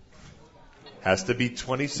 Has to be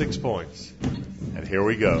 26 points. And here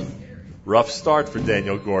we go. Rough start for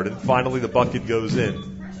Daniel Gordon. Finally, the bucket goes in.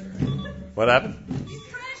 What happened?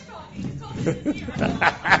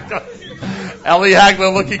 Ellie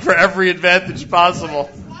Hagler looking for every advantage possible.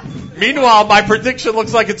 Meanwhile, my prediction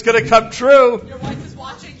looks like it's going to come true. Your wife is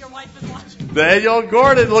watching. Daniel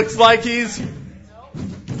Gordon looks like he's...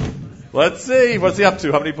 Let's see. What's he up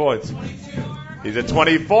to? How many points? 22. He's at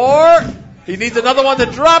 24. He needs another one to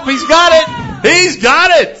drop. He's got it. He's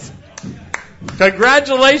got it.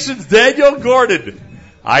 Congratulations, Daniel Gordon.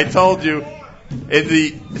 I told you,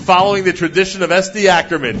 following the tradition of S.D.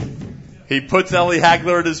 Ackerman, he puts Ellie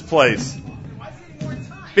Hagler in his place.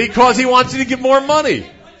 Because he wants you to give more money.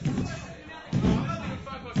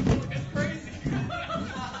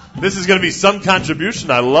 This is going to be some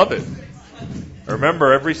contribution. I love it.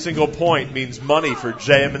 Remember, every single point means money for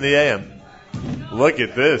JM and the AM. Look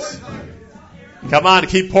at this. Come on,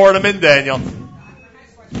 keep pouring them in, Daniel.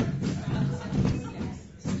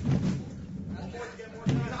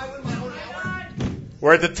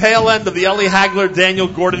 We're at the tail end of the Ellie Hagler, Daniel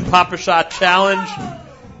Gordon Pop-A-Shot challenge.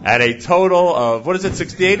 At a total of,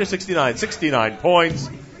 68 or 69? 69 points.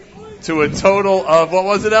 To a total of, what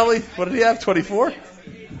was it, Ellie? What did he have, 24?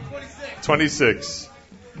 26.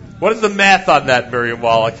 What is the math on that, Miriam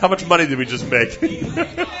Wallach? How much money did we just make?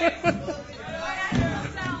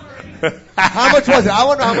 How much was it? I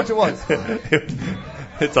want to know how much it was.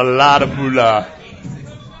 It's a lot of moolah.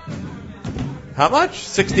 How much?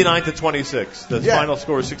 69 to 26. The final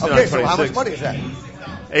score is 69 to 26. Okay, so how much money is that?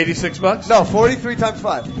 $86? No, 43 times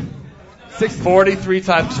 5. 43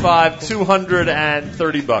 times 5,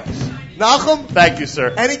 $230. Nachum? Thank you,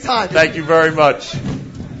 sir. Anytime. Thank you very much.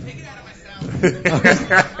 He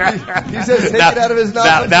says take it out of his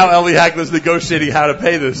knowledge. Now Ellie Hagler's negotiating how to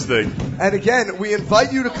pay this thing. And again, we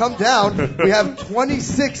invite you to come down. We have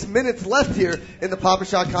 26 minutes left here in the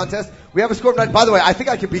Pop-A-Shot contest. We have a score of 9. By the way, I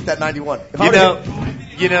think I can beat that 91.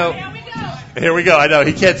 Here we go. I know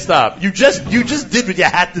he can't stop. You just did what you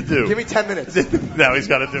had to do. Give me 10 minutes. Now he's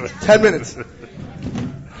got to do it. 10 minutes.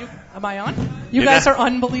 Am I on? You guys are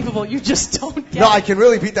unbelievable. You just don't get No, I can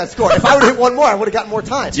really beat that score. If I would have hit one more, I would have gotten more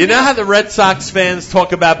time. You know how the Red Sox fans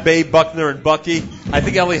talk about Babe Buckner and Bucky? I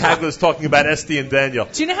think Ellie Hagler is talking about Esty and Daniel.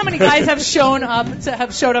 Do you know how many guys have showed up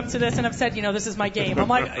to this and have said, this is my game? I'm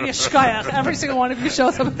like, Shkaya, every single one of you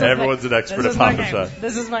shows up. Everyone's an expert at Pop-A-Shot.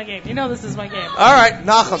 This is my game. This is my game. All right.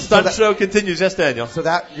 Nachum. Stunt show continues. Yes, Daniel. So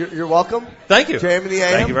that you're welcome. Thank you. JM in the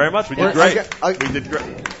AM. Thank you very much. We did great. We did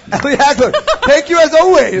great. Ellie Hagler, thank you as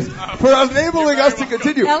always for enabling us to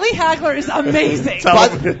continue. Ellie Hagler is amazing.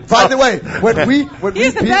 By the way, when we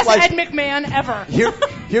he's the best Ed McMahon ever.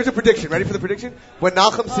 Here's a prediction. Ready for the prediction? When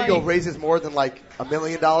Nachum Siegel raises more than $1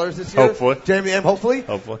 million this year, hopefully, JM, hopefully,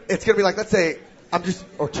 it's going to be let's say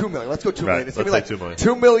or $2 million. Let's go $2 Right, million. It's going to let's be say like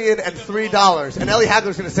 $2 $2 million and $3. And Ellie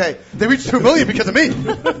Hagler's going to say, they reached $2 million because of me.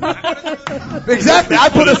 Exactly. I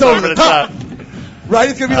put us over the top. Right?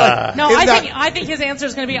 It's going to be like. No, I think his answer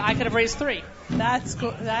is going to be, I could have raised 3. That's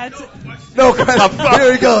cool. No,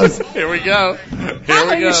 here he goes. Here we go.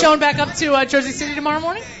 Are you showing back up to Jersey City tomorrow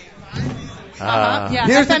morning? Yeah,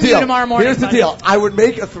 Here's the FMU deal. tomorrow morning. Here's the deal. I would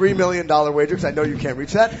make a $3 million wager because I know you can't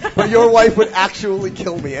reach that. But your wife would actually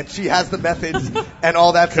kill me, and she has the methods and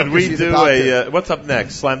all that stuff. Could we she's do adopted. what's up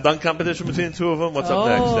next? Slam dunk competition between the two of them? What's up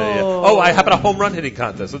next? How about a home run hitting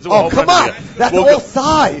contest? Let's do a home come run on. That's all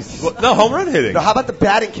size. No, home run hitting. No, how about the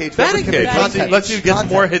batting cage? Batting cage. Let's see who gets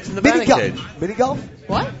more hits in the batting cage. Mini golf?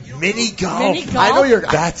 What? Mini golf. Mini golf? I know you're.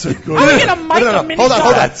 That's a good. How are you going to mic a mini golf?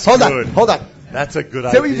 Hold on. That's a good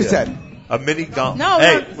idea. Say what you just said. A mini golf. No,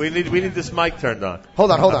 hey, we need this mic turned on.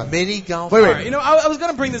 Hold on. A mini golf. Wait. All right, I was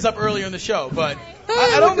going to bring this up earlier in the show, but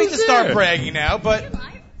I don't mean to start bragging now, but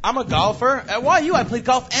I'm a golfer. At YU, I played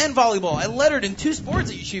golf and volleyball. I lettered in 2 sports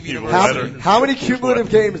at Yeshiva University. How many cumulative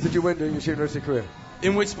games did you win during your university career?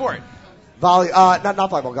 In which sport? Not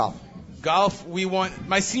volleyball, golf. Golf, we won.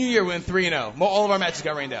 My senior year, we went 3-0. All of our matches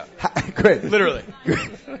got rained out. Great. Literally.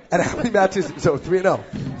 And how many matches? So 3-0.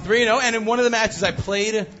 3-0, and in one of the matches, I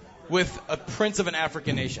played with a prince of an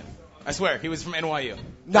African nation. I swear, he was from NYU.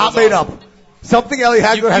 Not made up. Something Ellie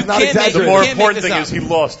Hagler has not exaggerated. The more important thing is he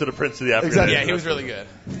lost to the Prince of the African Exactly. Nation. Yeah, he was really good.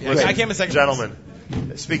 Yeah, Listen, I came in second. Gentlemen,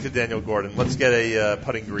 speak to Daniel Gordon. Let's get a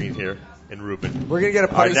putting green here in Reuben. We're going to get a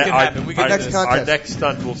putting green. Next contest. Our next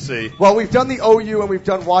stunt, we'll see. Well, we've done the OU and we've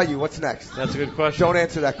done YU. What's next? That's a good question. Don't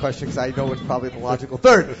answer that question because I know it's probably the logical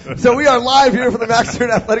third. So we are live here from the Max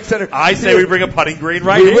Stern Athletic Center. I say we bring a putting green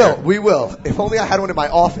right here. We will. If only I had one in my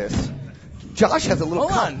office. Josh has a little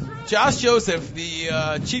cup. Hold on. Josh Joseph,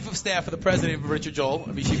 the chief of staff of the president of Richard Joel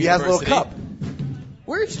of Yeshiva He has a little University. cup.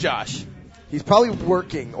 Where's Josh? He's probably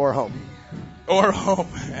working or home. Or home.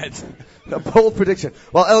 A bold prediction.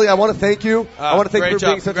 Well, Ellie, I want to thank you. I want to thank you for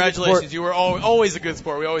being such a good sport. Congratulations. You were always a good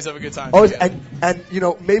sport. We always have a good time. Always, and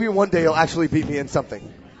maybe one day you'll actually beat me in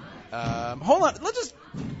something. Hold on.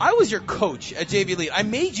 I was your coach at JV Elite. I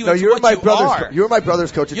made you No, into you're what my you brother's are. You're my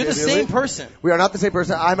brother's coach at You're JV the same Elite. person. We are not the same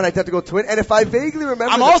person. I'm an identical twin. And if I vaguely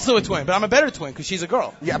remember... I'm also a twin, but I'm a better twin because she's a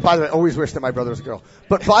girl. Yeah, by the way, I always wish that my brother was a girl.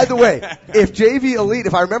 But by the way, if JV Elite,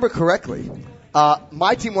 if I remember correctly,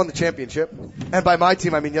 my team won the championship. And by my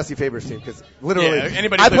team, I mean Yossi Faber's team. Because literally,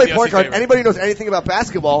 I play point guard. Anybody who knows anything about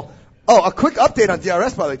basketball... Oh, a quick update on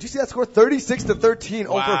DRS, by the way. Did you see that score? 36-13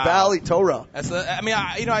 over Valley Torah.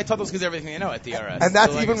 I taught those kids everything I know at DRS. And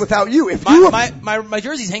that's even without you. If my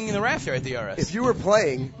jersey's hanging in the rafter at DRS. If you were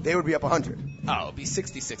playing, they would be up 100. Oh, it'd be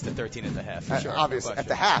 66-13 at the half. For sure. Obviously, at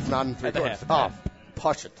the half, not in 3 quarters.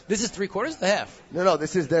 Push it. This is 3 quarters? The half? No,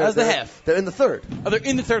 this is their. How's the half? They're in the third. Oh, they're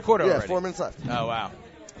in the third quarter already? 4 minutes left. Oh, wow.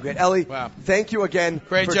 Great. Ellie, thank you again.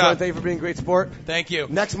 Great for job. Thank you for being a great sport. Thank you.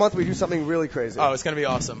 Next month, we do something really crazy. Oh, it's going to be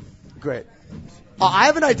awesome. Great. I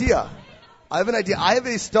have an idea. I have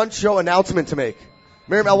a stunt show announcement to make.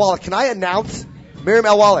 Miriam Al-Wallach, can I announce? Miriam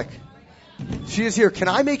Al-Wallach, she is here. Can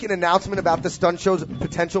I make an announcement about the stunt show's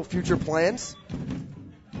potential future plans?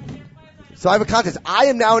 So I have a contest. I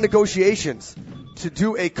am now in negotiations to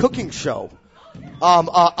do a cooking show on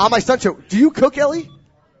my stunt show. Do you cook, Ellie?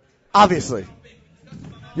 Obviously.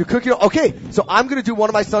 You cook? Okay, so I'm going to do one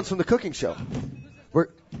of my stunts from the cooking show.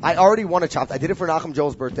 I already won a Chopped. I did it for Nachum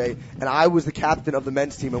Joel's birthday, and I was the captain of the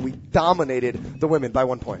men's team, and we dominated the women by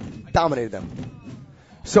 1 point. Dominated them.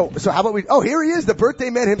 So how about we... Oh, here he is, the birthday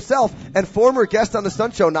man himself, and former guest on the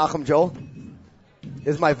stunt show, Nachum Joel.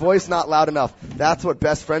 Is my voice not loud enough? That's what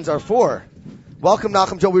best friends are for. Welcome,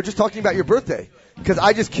 Nachum Joel. We were just talking about your birthday, because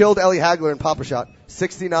I just killed Ellie Hagler in Papa Shot,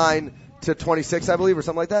 69-26, I believe, or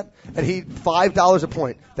something like that, and he $5 a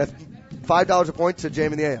point. That's $5 a point to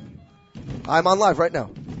JM in the AM. I'm on live right now.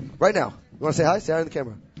 Right now. You want to say hi? Say hi on the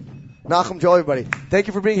camera. Nachum Joel, everybody. Thank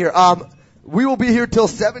you for being here. We will be here till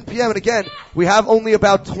 7 p.m. And again, we have only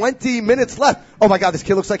about 20 minutes left. Oh my God, this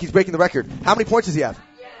kid looks like he's breaking the record. How many points does he have?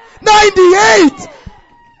 98!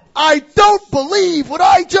 I don't believe what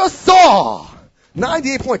I just saw.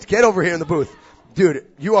 98 points. Get over here in the booth. Dude,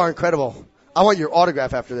 you are incredible. I want your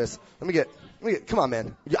autograph after this. Let me get, come on,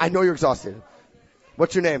 man. I know you're exhausted.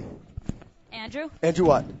 What's your name? Andrew. Andrew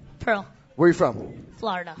what? Pearl. Where are you from?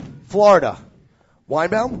 Florida. Florida.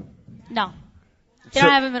 Weinbaum? No. They don't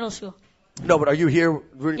have a middle school. No, but are you here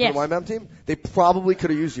rooting Yes. for the Weinbaum team? They probably could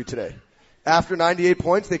have used you today. After 98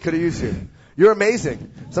 points, they could have used you. You're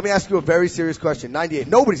amazing. So let me ask you a very serious question. 98.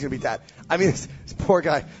 Nobody's going to beat that. I mean, this poor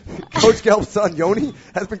guy, Coach Gelb's son, Yoni,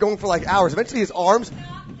 has been going for like hours. Eventually his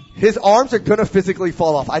His arms are going to physically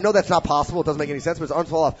fall off. I know that's not possible. It doesn't make any sense, but his arms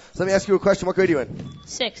fall off. So let me ask you a question. What grade are you in?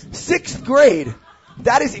 6th. 6th grade.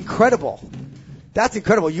 That is incredible. That's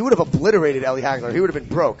incredible. You would have obliterated Ellie Hagler. He would have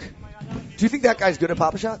been broke. Do you think that guy's good at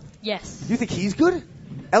Pop-A-Shot? Yes. Do you think he's good?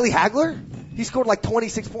 Ellie Hagler? He scored like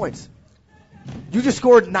 26 points. You just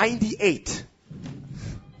scored 98.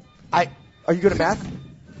 Are you good at math?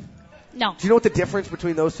 No. Do you know what the difference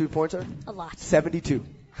between those 2 points are? A lot. 72.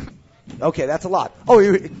 Okay, that's a lot. Oh,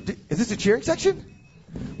 is this a cheering section?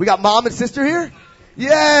 We got mom and sister here?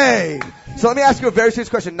 Yay! So let me ask you a very serious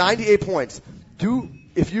question. 98 points.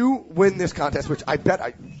 If you win this contest, which I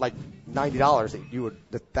bet like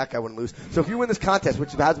 $90 that guy wouldn't lose. So if you win this contest,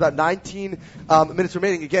 which has about 19 minutes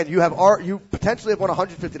remaining, again, you potentially have won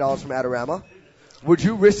 $150 from Adorama. Would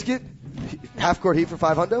you risk it? Half court heat for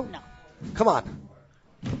 $500? No. Come on.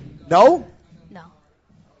 No? No.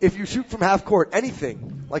 If you shoot from half court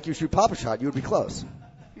anything like you shoot Pop-A-Shot, you would be close.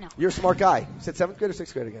 No. You're a smart guy. You said 7th grade or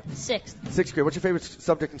 6th grade again? 6th. 6th grade. What's your favorite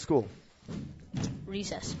subject in school?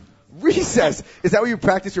 Recess. Recess. Is that where you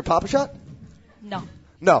practice your Pop-A-Shot? No.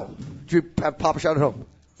 No. Do you have Pop-A-Shot at home?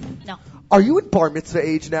 No. Are you in bar mitzvah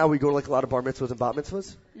age now? We go to like a lot of bar mitzvahs and bat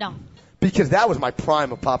mitzvahs? No. Because that was my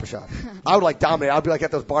prime of Pop-A-Shot. I would like dominate. I'd be like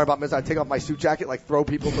at those bar and bat mitzvahs. I'd take off my suit jacket, like throw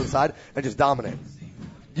people to the side, and just dominate.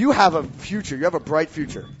 You have a future. You have a bright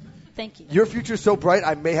future. Thank you. Your future is so bright,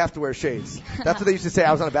 I may have to wear shades. That's what they used to say.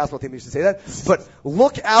 I was on a basketball team. They used to say that. But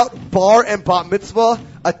look out, bar and bat mitzvah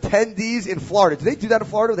attendees in Florida. Do they do that in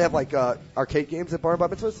Florida? Do they have like arcade games at bar and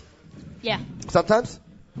bat mitzvahs? Yeah. Sometimes.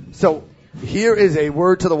 So here is a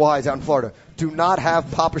word to the wise out in Florida. Do not have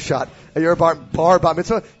Pop-A-Shot at your bar bat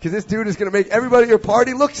mitzvah, because this dude is going to make everybody at your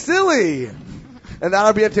party look silly. And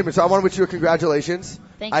that'll be entertainment. So I want to wish you a congratulations.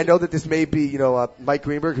 Thank you. I know that this may be, Mike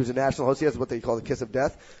Greenberg, who's a national host. He has what they call the kiss of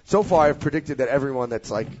death. So far, I've predicted that everyone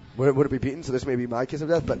that's like, would it be beaten? So this may be my kiss of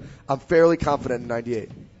death, but I'm fairly confident in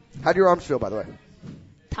 98. How do your arms feel, by the way?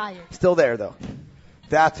 Tired. Still there, though.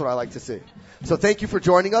 That's what I like to see. So thank you for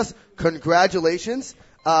joining us. Congratulations.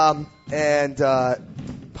 I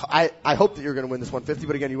hope that you're going to win this 150,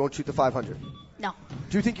 but again, you won't shoot the 500. No.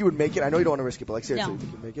 Do you think you would make it? I know you don't want to risk it, but like seriously, No. do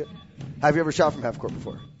you think you'd make it? Have you ever shot from half court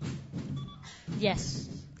before? Yes.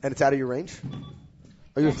 And it's out of your range?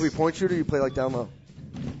 Are you Yes. a 3-point shooter or you play like down low?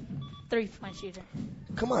 3-point shooter.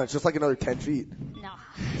 Come on, it's just like another 10 feet. No.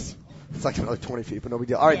 It's like another 20 feet, but no big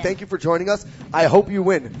deal. All right, Yeah. Thank you for joining us. I hope you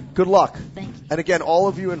win. Good luck. Thank you. And again, all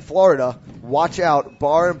of you in Florida, watch out.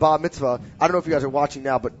 Bar and bat mitzvah. I don't know if you guys are watching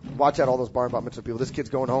now, but watch out all those bar and bat mitzvah people. This kid's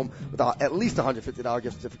going home with at least a $150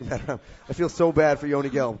 gift certificate. I feel so bad for Yoni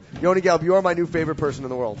Gelb. Yoni Gelb, you are my new favorite person in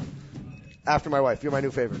the world. After my wife, you're my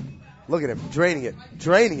new favorite. Look at him, draining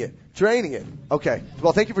it. Okay.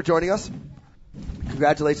 Well, thank you for joining us.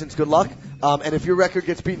 Congratulations. Good luck. And if your record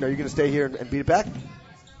gets beaten, are you going to stay here and beat it back?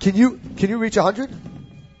 Can you reach 100?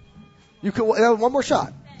 You could one more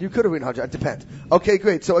shot. You could have reached 100. It depends. Okay,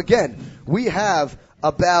 great. So again, we have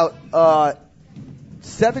about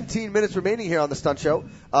 17 minutes remaining here on the Stunt Show.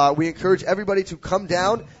 We encourage everybody to come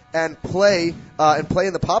down and play in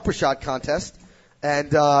the Pop-A-Shot contest.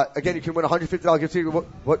 And again, you can win a $150 gift certificate.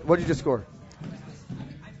 What did you just score?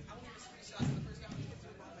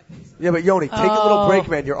 Yeah, but Yoni, take a little break,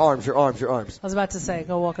 man. Your arms. I was about to say,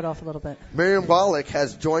 go walk it off a little bit. Miriam Wallach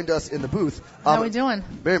has joined us in the booth. How are we doing?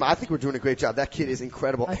 Miriam, I think we're doing a great job. That kid is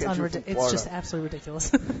incredible. It's just absolutely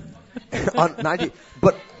ridiculous. On 90,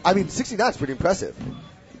 but I mean, 69 is pretty impressive.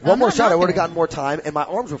 One more shot, I would have gotten more time, and my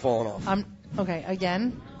arms were falling off. Okay,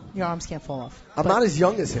 again, your arms can't fall off. I'm not as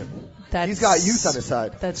young as him. He's got youth on his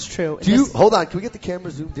side. That's true. Hold on, can we get the camera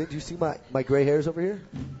zoomed in? Do you see my gray hairs over here?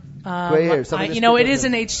 Gray hairs. It is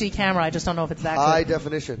an HD camera. I just don't know if it's that good. High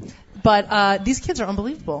definition. But these kids are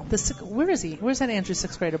unbelievable. Where is he? Where's that Andrew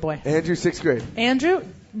 6th grader boy? Andrew 6th grade. Andrew,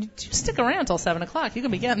 you stick around until 7 o'clock. You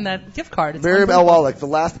can be getting that gift card. It's Miriam L. Wallach, the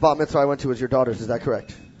last bat mitzvah I went to was your daughter's. Is that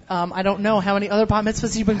correct? I don't know how many other bat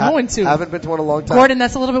mitzvahs you've been going to. Haven't been to one in a long time. Gordon,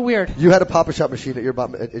 that's a little bit weird. You had a Pop-A-Shot machine at your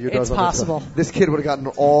daughter's It's bat possible. mitzvah. This kid would have gotten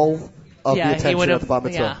all of the attention at the bat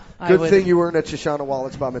mitzvah. Good thing you weren't at Shoshana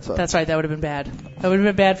Wallach's bat mitzvah. That's right. That would have been bad. That would have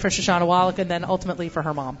been bad for Shoshana Wallach and then ultimately for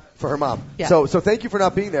her mom. Yeah. So thank you for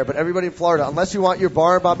not being there. But everybody in Florida, unless you want your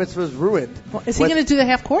bar and bat mitzvahs ruined. Well, is he going to do the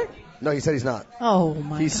half court? No, he said he's not. Oh,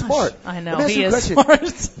 my He's gosh. smart. I know. Let me ask He you a is question.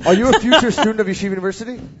 smart. Are you a future student of Yeshiva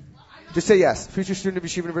University? Just say yes. Future student of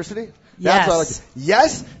Yeshiva University? That's what I like to.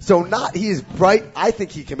 Yes? So he is bright. I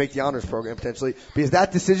think he can make the honors program potentially. Because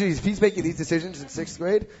that decision, if he's making these decisions in 6th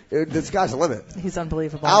grade, the sky's the limit. He's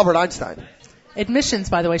unbelievable. Albert Einstein. Admissions,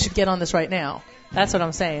 by the way, should get on this right now. That's what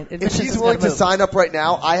I'm saying. If Admissions he's is willing gonna to move. sign up right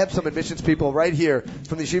now, I have some admissions people right here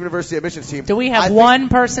from the Yeshiva University admissions team. Do we I have think- one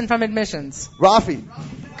person from admissions? Rafi,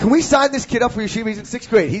 can we sign this kid up for Yeshiva? He's in 6th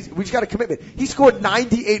grade. We just got a commitment. He scored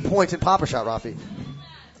 98 points in Papa Shot, Rafi.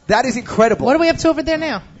 That is incredible. What are we up to over there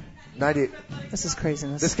now? 98. This is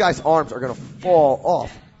craziness. This guy's arms are going to fall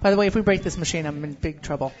off. By the way, if we break this machine, I'm in big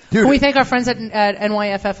trouble. Dude. Can we thank our friends at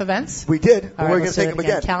NYFF Events? We did, All but right, we're going let's to do thank it him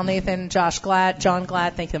again. Cal Nathan, Josh Glad, John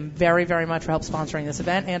Glad, thank them very, very much for help sponsoring this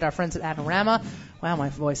event, and our friends at Adorama. Wow, my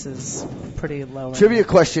voice is pretty low. Right Trivia now.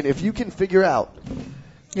 question. If you can figure out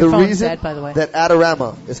Your the phone's reason dead, by the way. that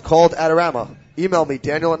Adorama is called Adorama, email me,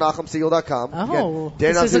 daniel@nachumsegal.com. Oh,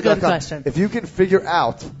 Again, this is a good daniel@nachumsegal.com. question. If you can figure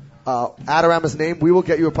out Adorama's name, we will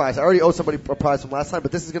get you a prize. I already owe somebody a prize from last time,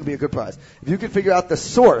 but this is going to be a good prize. If you can figure out the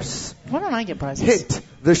source, Why don't I get prizes? hint,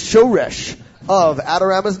 the shoresh of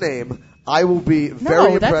Adorama's name, I will be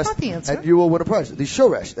very that's impressed, not the answer. and you will win a prize. The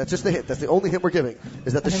shoresh, that's just the hint. That's the only hint we're giving,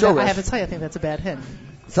 is that the I shoresh. have to tell you, I think that's a bad hint.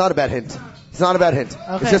 It's not a bad hint. It's not a bad hint.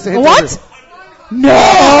 Okay. It's just a hint. What?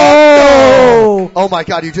 No! Oh my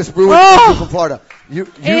God! You just ruined Andrew from Florida. You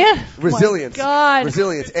resilience. My God.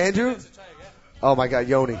 Resilience. Andrew. Oh my God,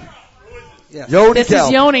 Yoni. Yes. Yoni. This Kel.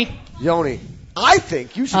 is Yoni. Yoni. I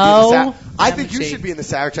think you should be I think you should be in the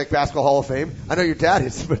Sarachek Basketball Hall of Fame. I know your dad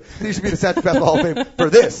is, but you should be in the Sarachek Basketball Hall of Fame for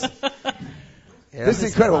this. Yeah. This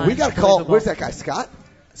is incredible. We got to call. Where's that guy, Scott?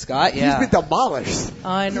 Scott, yeah. He's been demolished.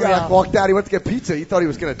 Unreal. He got walked out. He went to get pizza. He thought he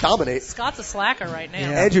was going to dominate. Scott's a slacker right now.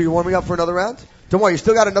 Yeah. Andrew, you warming up for another round? Don't worry, you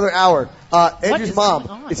still got another hour. Andrew's is mom,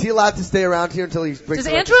 going on? is he allowed to stay around here until he breaks Does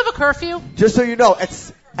the Andrew have a curfew? record? Just so you know,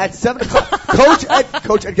 at 7 o'clock, Coach Ed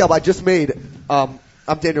Gelb, I just made, I'm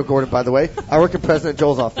Daniel Gordon, by the way. I work in President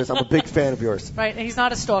Joel's office. I'm a big fan of yours. Right, and he's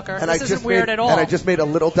not a stalker. And This isn't weird at all. And I just made a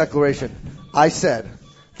little declaration. I said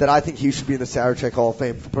that I think he should be in the Sarachek Hall of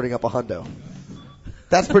Fame for putting up a hundo.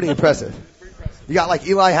 That's pretty impressive. You got like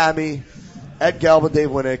Eli Hammy, Ed Gelb, and Dave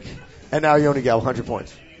Winnick, and now Yoni Gelb, 100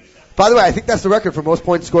 points. By the way, I think that's the record for most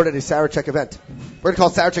points scored at a Sarachek event. We're going to call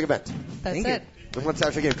it Sarachek event. That's Thank it. In one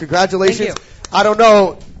Sarachek game. Congratulations. Thank I don't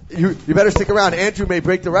know. You better stick around. Andrew may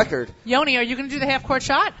break the record. Yoni, are you going to do the half-court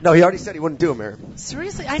shot? No, he already said he wouldn't do it, Miriam.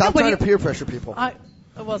 Seriously? I know, Stop but trying to peer pressure people.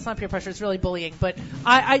 well, it's not peer pressure. It's really bullying. But,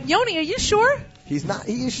 Yoni, are you sure? He's not.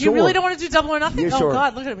 He is sure. You really don't want to do double or nothing? He is Oh, sure.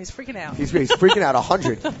 God, look at him. He's freaking out. He's freaking out.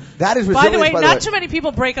 100. That is resilience. By the way, not too many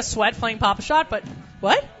people break a sweat playing Papa Shot, but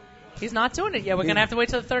what? He's not doing it yet. We're going to have to wait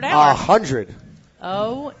till the third hour. 100.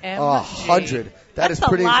 OMG. 100. That is That's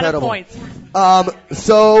pretty a lot incredible. Of points.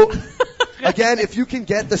 So, again, if you can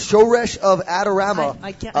get the shoresh of Adorama,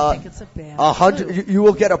 I think it's a bad 100, you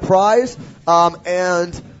will get a prize.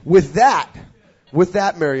 And with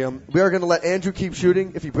that, Miriam, we are going to let Andrew keep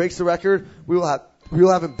shooting. If he breaks the record, we will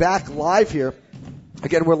have him back live here.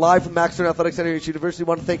 Again, we're live from Max Stern Athletic Center at Yeshiva University. I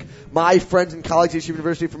want to thank my friends and colleagues at Yeshiva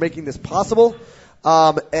University for making this possible.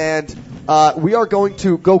 And we are going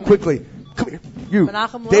to go quickly. Come here. You,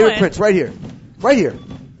 Menachem David Lewin. Prince, right here. Right here.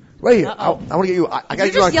 I Uh-oh. want to get you. I got You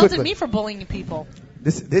you just on yelled quickly. at me for bullying people.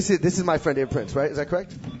 This is my friend David Prince, right? Is that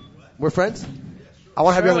correct? We're friends? I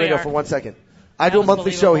want to have you on the Sure we radio are. for 1 second. I do a was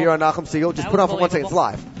monthly show believable. here on Nachum Siegel. Just That put it on was for 1 second. It's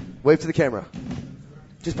believable. live. Wave to the camera.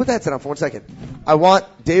 Just put the headset on for 1 second. I want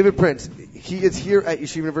David Prince. He is here at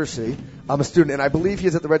Yeshiva University. I'm a student, and I believe he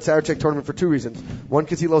is at the Red Sarachek tournament for 2 reasons. 1,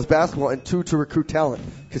 because he loves basketball, and 2, to recruit talent.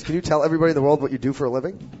 Because can you tell everybody in the world what you do for a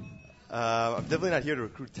living? I'm definitely not here to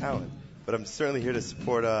recruit talent, but I'm certainly here to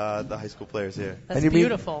support the high school players here. That's And you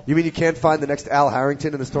beautiful. You mean you can't find the next Al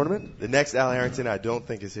Harrington in this tournament? The next Al Harrington I don't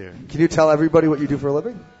think is here. Can you tell everybody what you do for a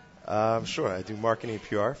living? Sure, I do marketing and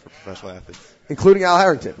PR for professional athletes, Including Al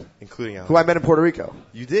Harrington, including Al. who I met in Puerto Rico.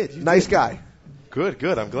 You did. You Nice did. guy.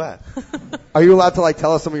 Good. I'm glad. Are you allowed to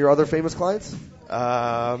tell us some of your other famous clients?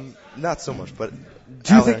 Not so much, but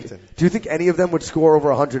Do you Al think Harrington. Do you think any of them would score over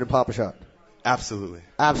 100 in Papa Shot? Absolutely.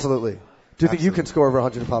 Absolutely. Do you think you can score over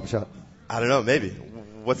 100 in Papa Shot? I don't know. Maybe.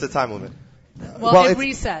 What's the time limit? Well, it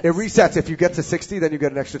resets. It resets. If you get to 60, then you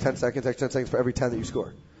get an extra 10 seconds for every 10 that you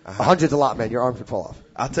score. 100's a lot, man. Your arms would fall off.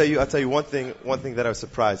 I'll tell you one thing that I was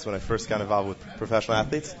surprised when I first got involved with professional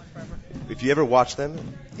athletes. If you ever watch them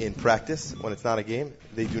in practice when it's not a game,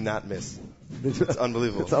 they do not miss. It's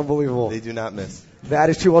unbelievable. It's unbelievable. They do not miss. That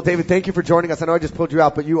is true. Well, David, thank you for joining us. I know I just pulled you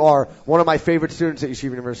out, but you are one of my favorite students at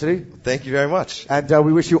Yeshiva University. Thank you very much. And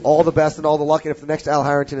we wish you all the best and all the luck. And if the next Al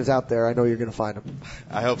Harrington is out there, I know you're going to find him.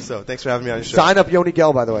 I hope so. Thanks for having me on your show. Sign up Yoni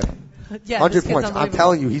Gell, by the way. Yeah, 100 this kid's points. I'm unbelievable.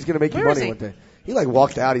 telling you, he's going to make you Where is money he? one day. He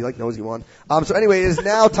walked out. He knows he won. So anyway, it is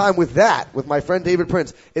now time with my friend David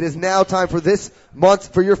Prince. It is now time for this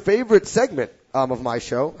month for your favorite segment of my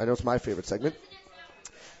show. I know it's my favorite segment.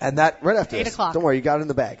 And that, right after 8 this. o'clock. Don't worry, you got it in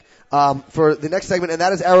the bag. For the next segment, and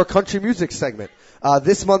that is our country music segment.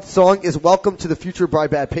 This month's song is Welcome to the Future by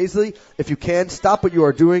Bad Paisley. If you can, stop what you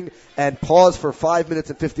are doing and pause for 5 minutes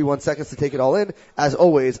and 51 seconds to take it all in. As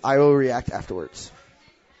always, I will react afterwards.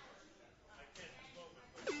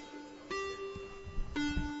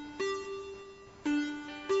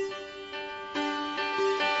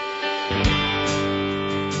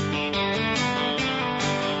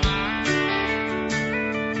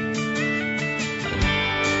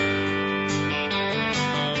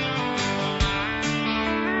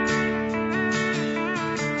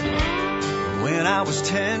 When I was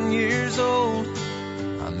 10 years old,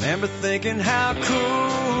 I remember thinking how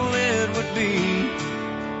cool it would be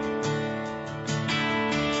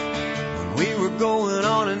when we were going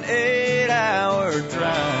on an 8-hour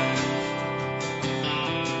drive.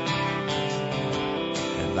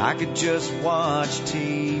 If I could just watch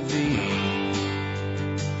TV,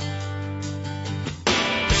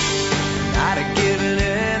 I'd have given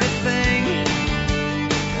anything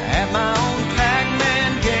to have my own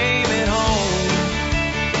Pac-Man game at home.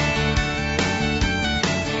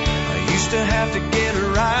 I used to have to get a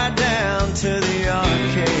ride down to the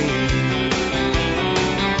arcade,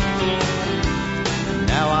 and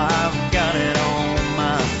now I've got it on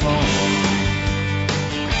my phone.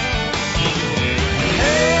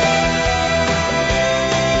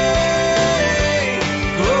 Hey,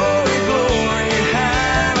 glory, glory,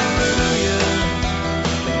 hallelujah.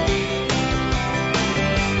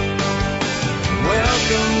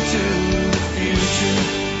 Welcome to the future.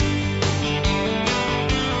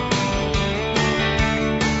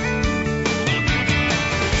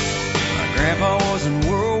 My grandpa was in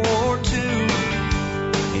World War II.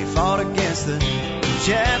 He fought against the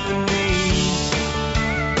Japanese.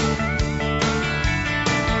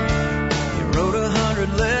 He wrote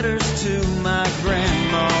 100 letters to my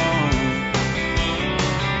grandma,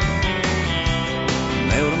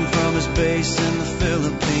 mailed them from his base in the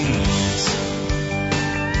Philippines.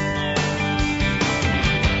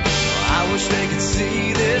 I wish they could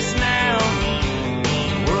see this now.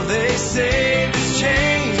 The world they saved has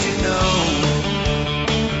changed, you know.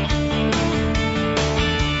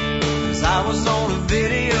 'Cause I was on a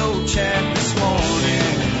video chat this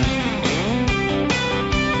morning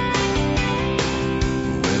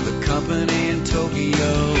with a company in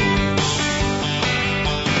Tokyo.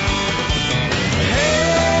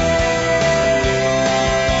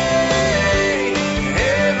 Hey,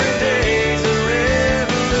 every day's a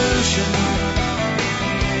revolution.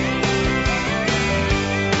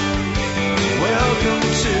 Welcome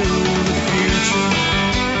to the future.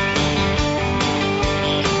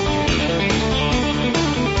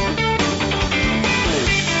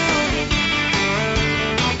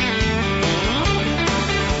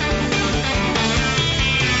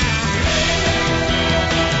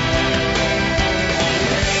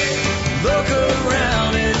 Look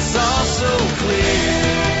around, it's all so clear.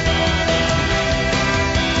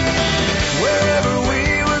 Wherever we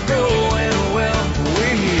were going, well,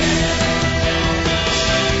 we're here.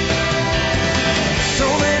 So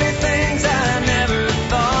many things I never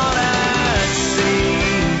thought I'd see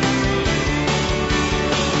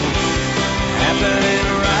happening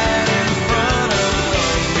right in front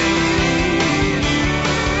of me.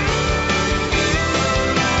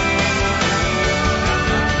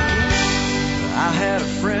 I had a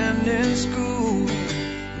friend in school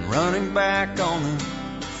running back on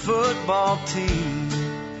the football team.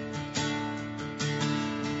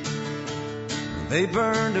 They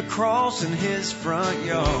burned a cross in his front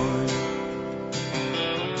yard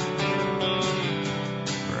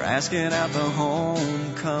for asking out the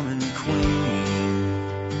homecoming queen.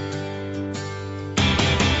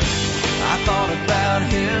 I thought about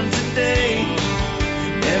him today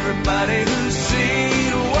and everybody who's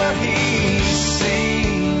seen what he's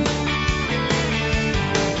seen,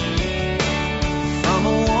 from a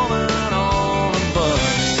woman on a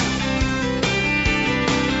bus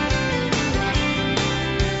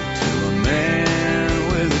to a man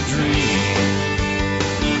with a dream.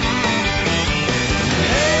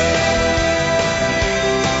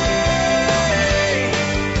 Hey,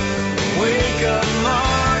 wake up,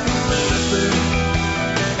 Martin Luther.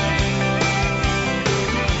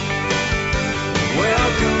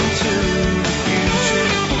 Welcome to the future.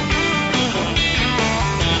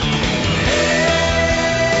 Hey,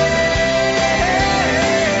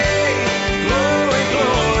 glory,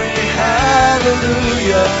 glory,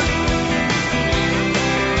 hallelujah.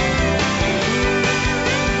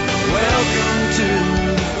 Welcome to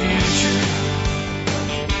the future.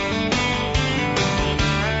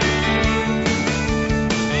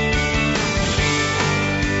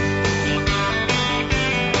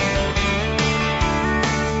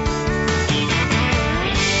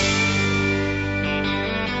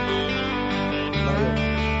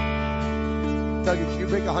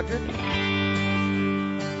 break 100?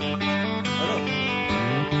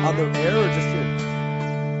 On the air or just here?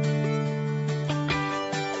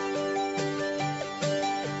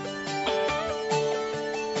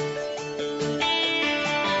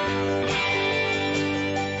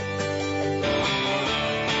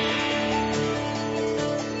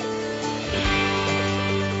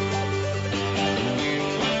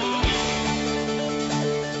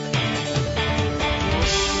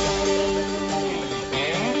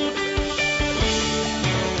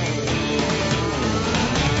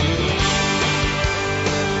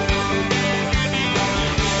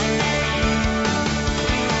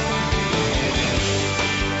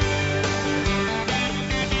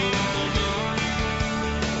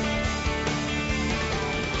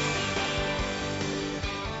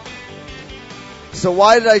 So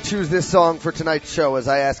why did I choose this song for tonight's show, as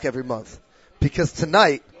I ask every month? Because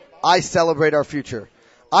tonight, I celebrate our future.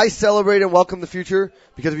 I celebrate and welcome the future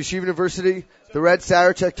because of Yeshiva University, the Red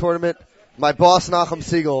Sarachek tournament, my boss Nachum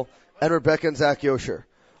Siegel, and Rebecca and Zach Yosher.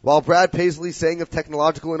 While Brad Paisley sang of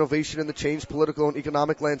technological innovation in the changed political and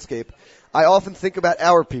economic landscape, I often think about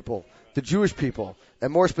our people, the Jewish people,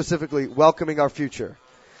 and more specifically, welcoming our future.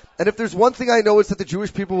 And if there's one thing I know, it's that the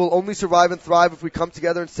Jewish people will only survive and thrive if we come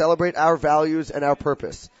together and celebrate our values and our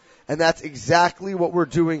purpose. And that's exactly what we're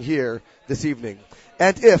doing here this evening.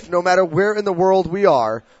 And if, no matter where in the world we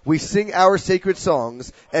are, we sing our sacred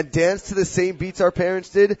songs and dance to the same beats our parents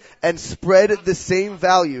did and spread the same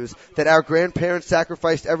values that our grandparents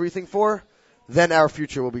sacrificed everything for, then our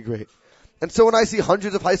future will be great. And so when I see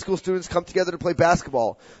hundreds of high school students come together to play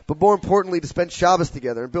basketball, but more importantly to spend Shabbos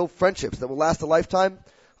together and build friendships that will last a lifetime,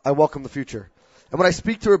 I welcome the future. And when I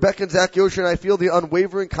speak to Rebecca and Zach Yosher, and I feel the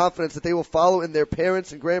unwavering confidence that they will follow in their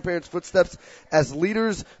parents' and grandparents' footsteps as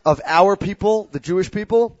leaders of our people, the Jewish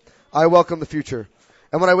people, I welcome the future.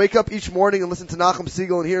 And when I wake up each morning and listen to Nachum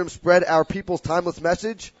Siegel and hear him spread our people's timeless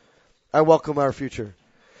message, I welcome our future.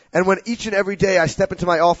 And when each and every day I step into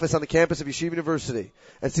my office on the campus of Yeshiva University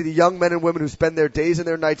and see the young men and women who spend their days and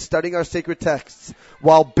their nights studying our sacred texts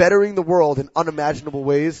while bettering the world in unimaginable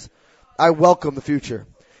ways, I welcome the future.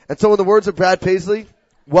 And so in the words of Brad Paisley,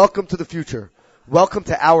 welcome to the future. Welcome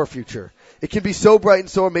to our future. It can be so bright and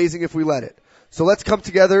so amazing if we let it. So let's come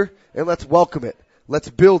together and let's welcome it. Let's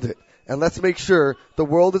build it. And let's make sure the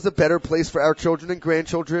world is a better place for our children and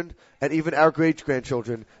grandchildren and even our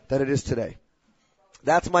great-grandchildren than it is today.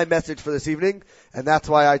 That's my message for this evening, and that's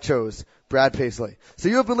why I chose Brad Paisley. So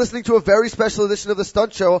you have been listening to a very special edition of The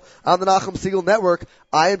Stunt Show on the Nachum Siegel Network.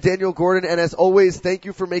 I am Daniel Gordon, and as always, thank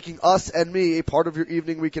you for making us and me a part of your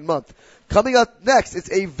evening, week, and month. Coming up next,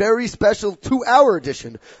 it's a very special 2-hour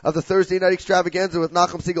edition of the Thursday Night Extravaganza with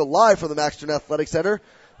Nachum Siegel live from the Max Stern Athletic Center.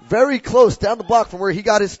 Very close, down the block from where he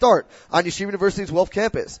got his start on Yeshiva University's Wolf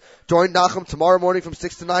campus. Join Nachum tomorrow morning from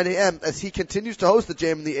 6 to 9 a.m. as he continues to host the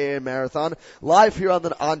JM in the AM Marathon live here on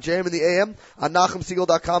JM in the AM on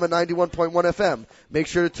NachumSiegel.com and 91.1 FM. Make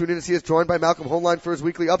sure to tune in to see us joined by Malcolm Homeline for his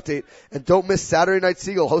weekly update. And don't miss Saturday Night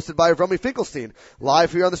Siegel, hosted by Avrami Finkelstein,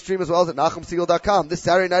 live here on the stream as well as at NachumSiegel.com this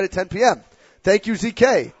Saturday night at 10 p.m. Thank you,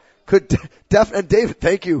 ZK. And David,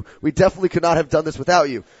 thank you. We definitely could not have done this without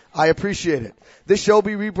you. I appreciate it. This show will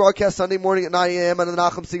be rebroadcast Sunday morning at 9 a.m. on the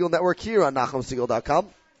Nachum Siegel Network here on NachumSiegel.com.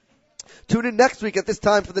 Tune in next week at this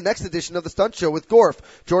time for the next edition of The Stunt Show with Gorf,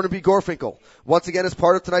 Jordan B. Gorfinkel. Once again, as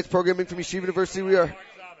part of tonight's programming from Yeshiva University, we are...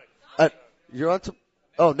 you're on to...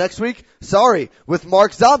 Oh, next week? Sorry, with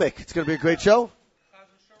Mark Zamek. It's going to be a great show.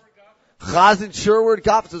 Chazan Sherwood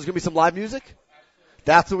Goff. So there's going to be some live music?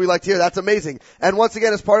 That's what we like to hear. That's amazing. And once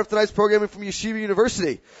again, as part of tonight's programming from Yeshiva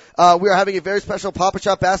University, we are having a very special Papa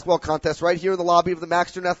Shop basketball contest right here in the lobby of the Max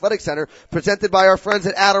Stern Athletic Center, presented by our friends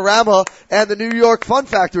at Adorama and the New York Fun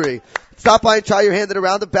Factory. Stop by and try your hand at a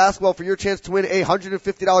round of basketball for your chance to win a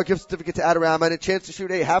 $150 gift certificate to Adorama and a chance to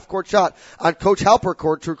shoot a half-court shot on Coach Halper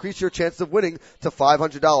court to increase your chances of winning to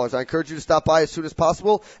 $500. I encourage you to stop by as soon as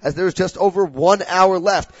possible, as there is just over 1 hour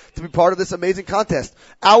left to be part of this amazing contest.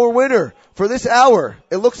 Our winner for this hour,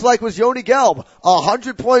 it looks like, was Yoni Gelb.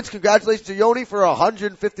 100 points. Congratulations to Yoni for a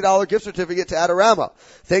 $150 gift certificate to Adorama.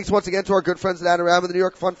 Thanks once again to our good friends at Adorama, the New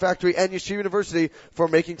York Fun Factory, and Yeshiva University for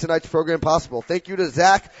making tonight's program possible. Thank you to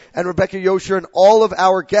Zach and Rebecca Yosher and all of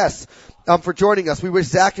our guests for joining us. We wish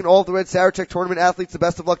Zach and all of the Red Sarachek tournament athletes the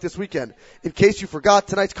best of luck this weekend. In case you forgot,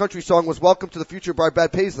 tonight's country song was Welcome to the Future by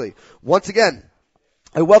Brad Paisley. Once again,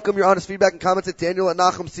 I welcome your honest feedback and comments at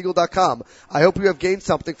daniel@nachumsiegel.com. I hope you have gained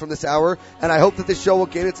something from this hour, and I hope that this show will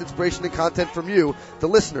gain its inspiration and content from you, the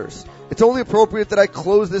listeners. It's only appropriate that I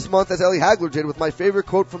close this month as Ellie Hagler did with my favorite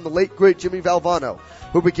quote from the late, great Jimmy Valvano,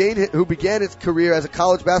 who began his career as a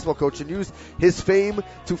college basketball coach and used his fame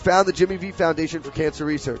to found the Jimmy V Foundation for Cancer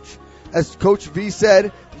Research. As Coach V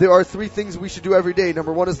said, there are 3 things we should do every day.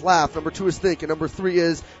 Number 1 is laugh. Number 2 is think. And number 3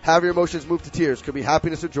 is have your emotions move to tears. Could be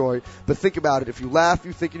happiness or joy. But think about it. If you laugh,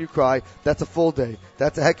 you think, and you cry, that's a full day.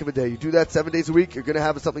 That's a heck of a day. You do that 7 days a week, you're going to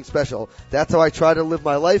have something special. That's how I try to live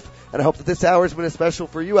my life. And I hope that this hour has been as special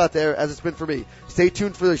for you out there as it's been for me. Stay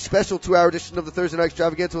tuned for the special 2-hour edition of the Thursday Night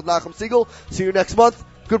Extravaganza with Nachum Siegel. See you next month.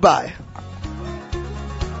 Goodbye.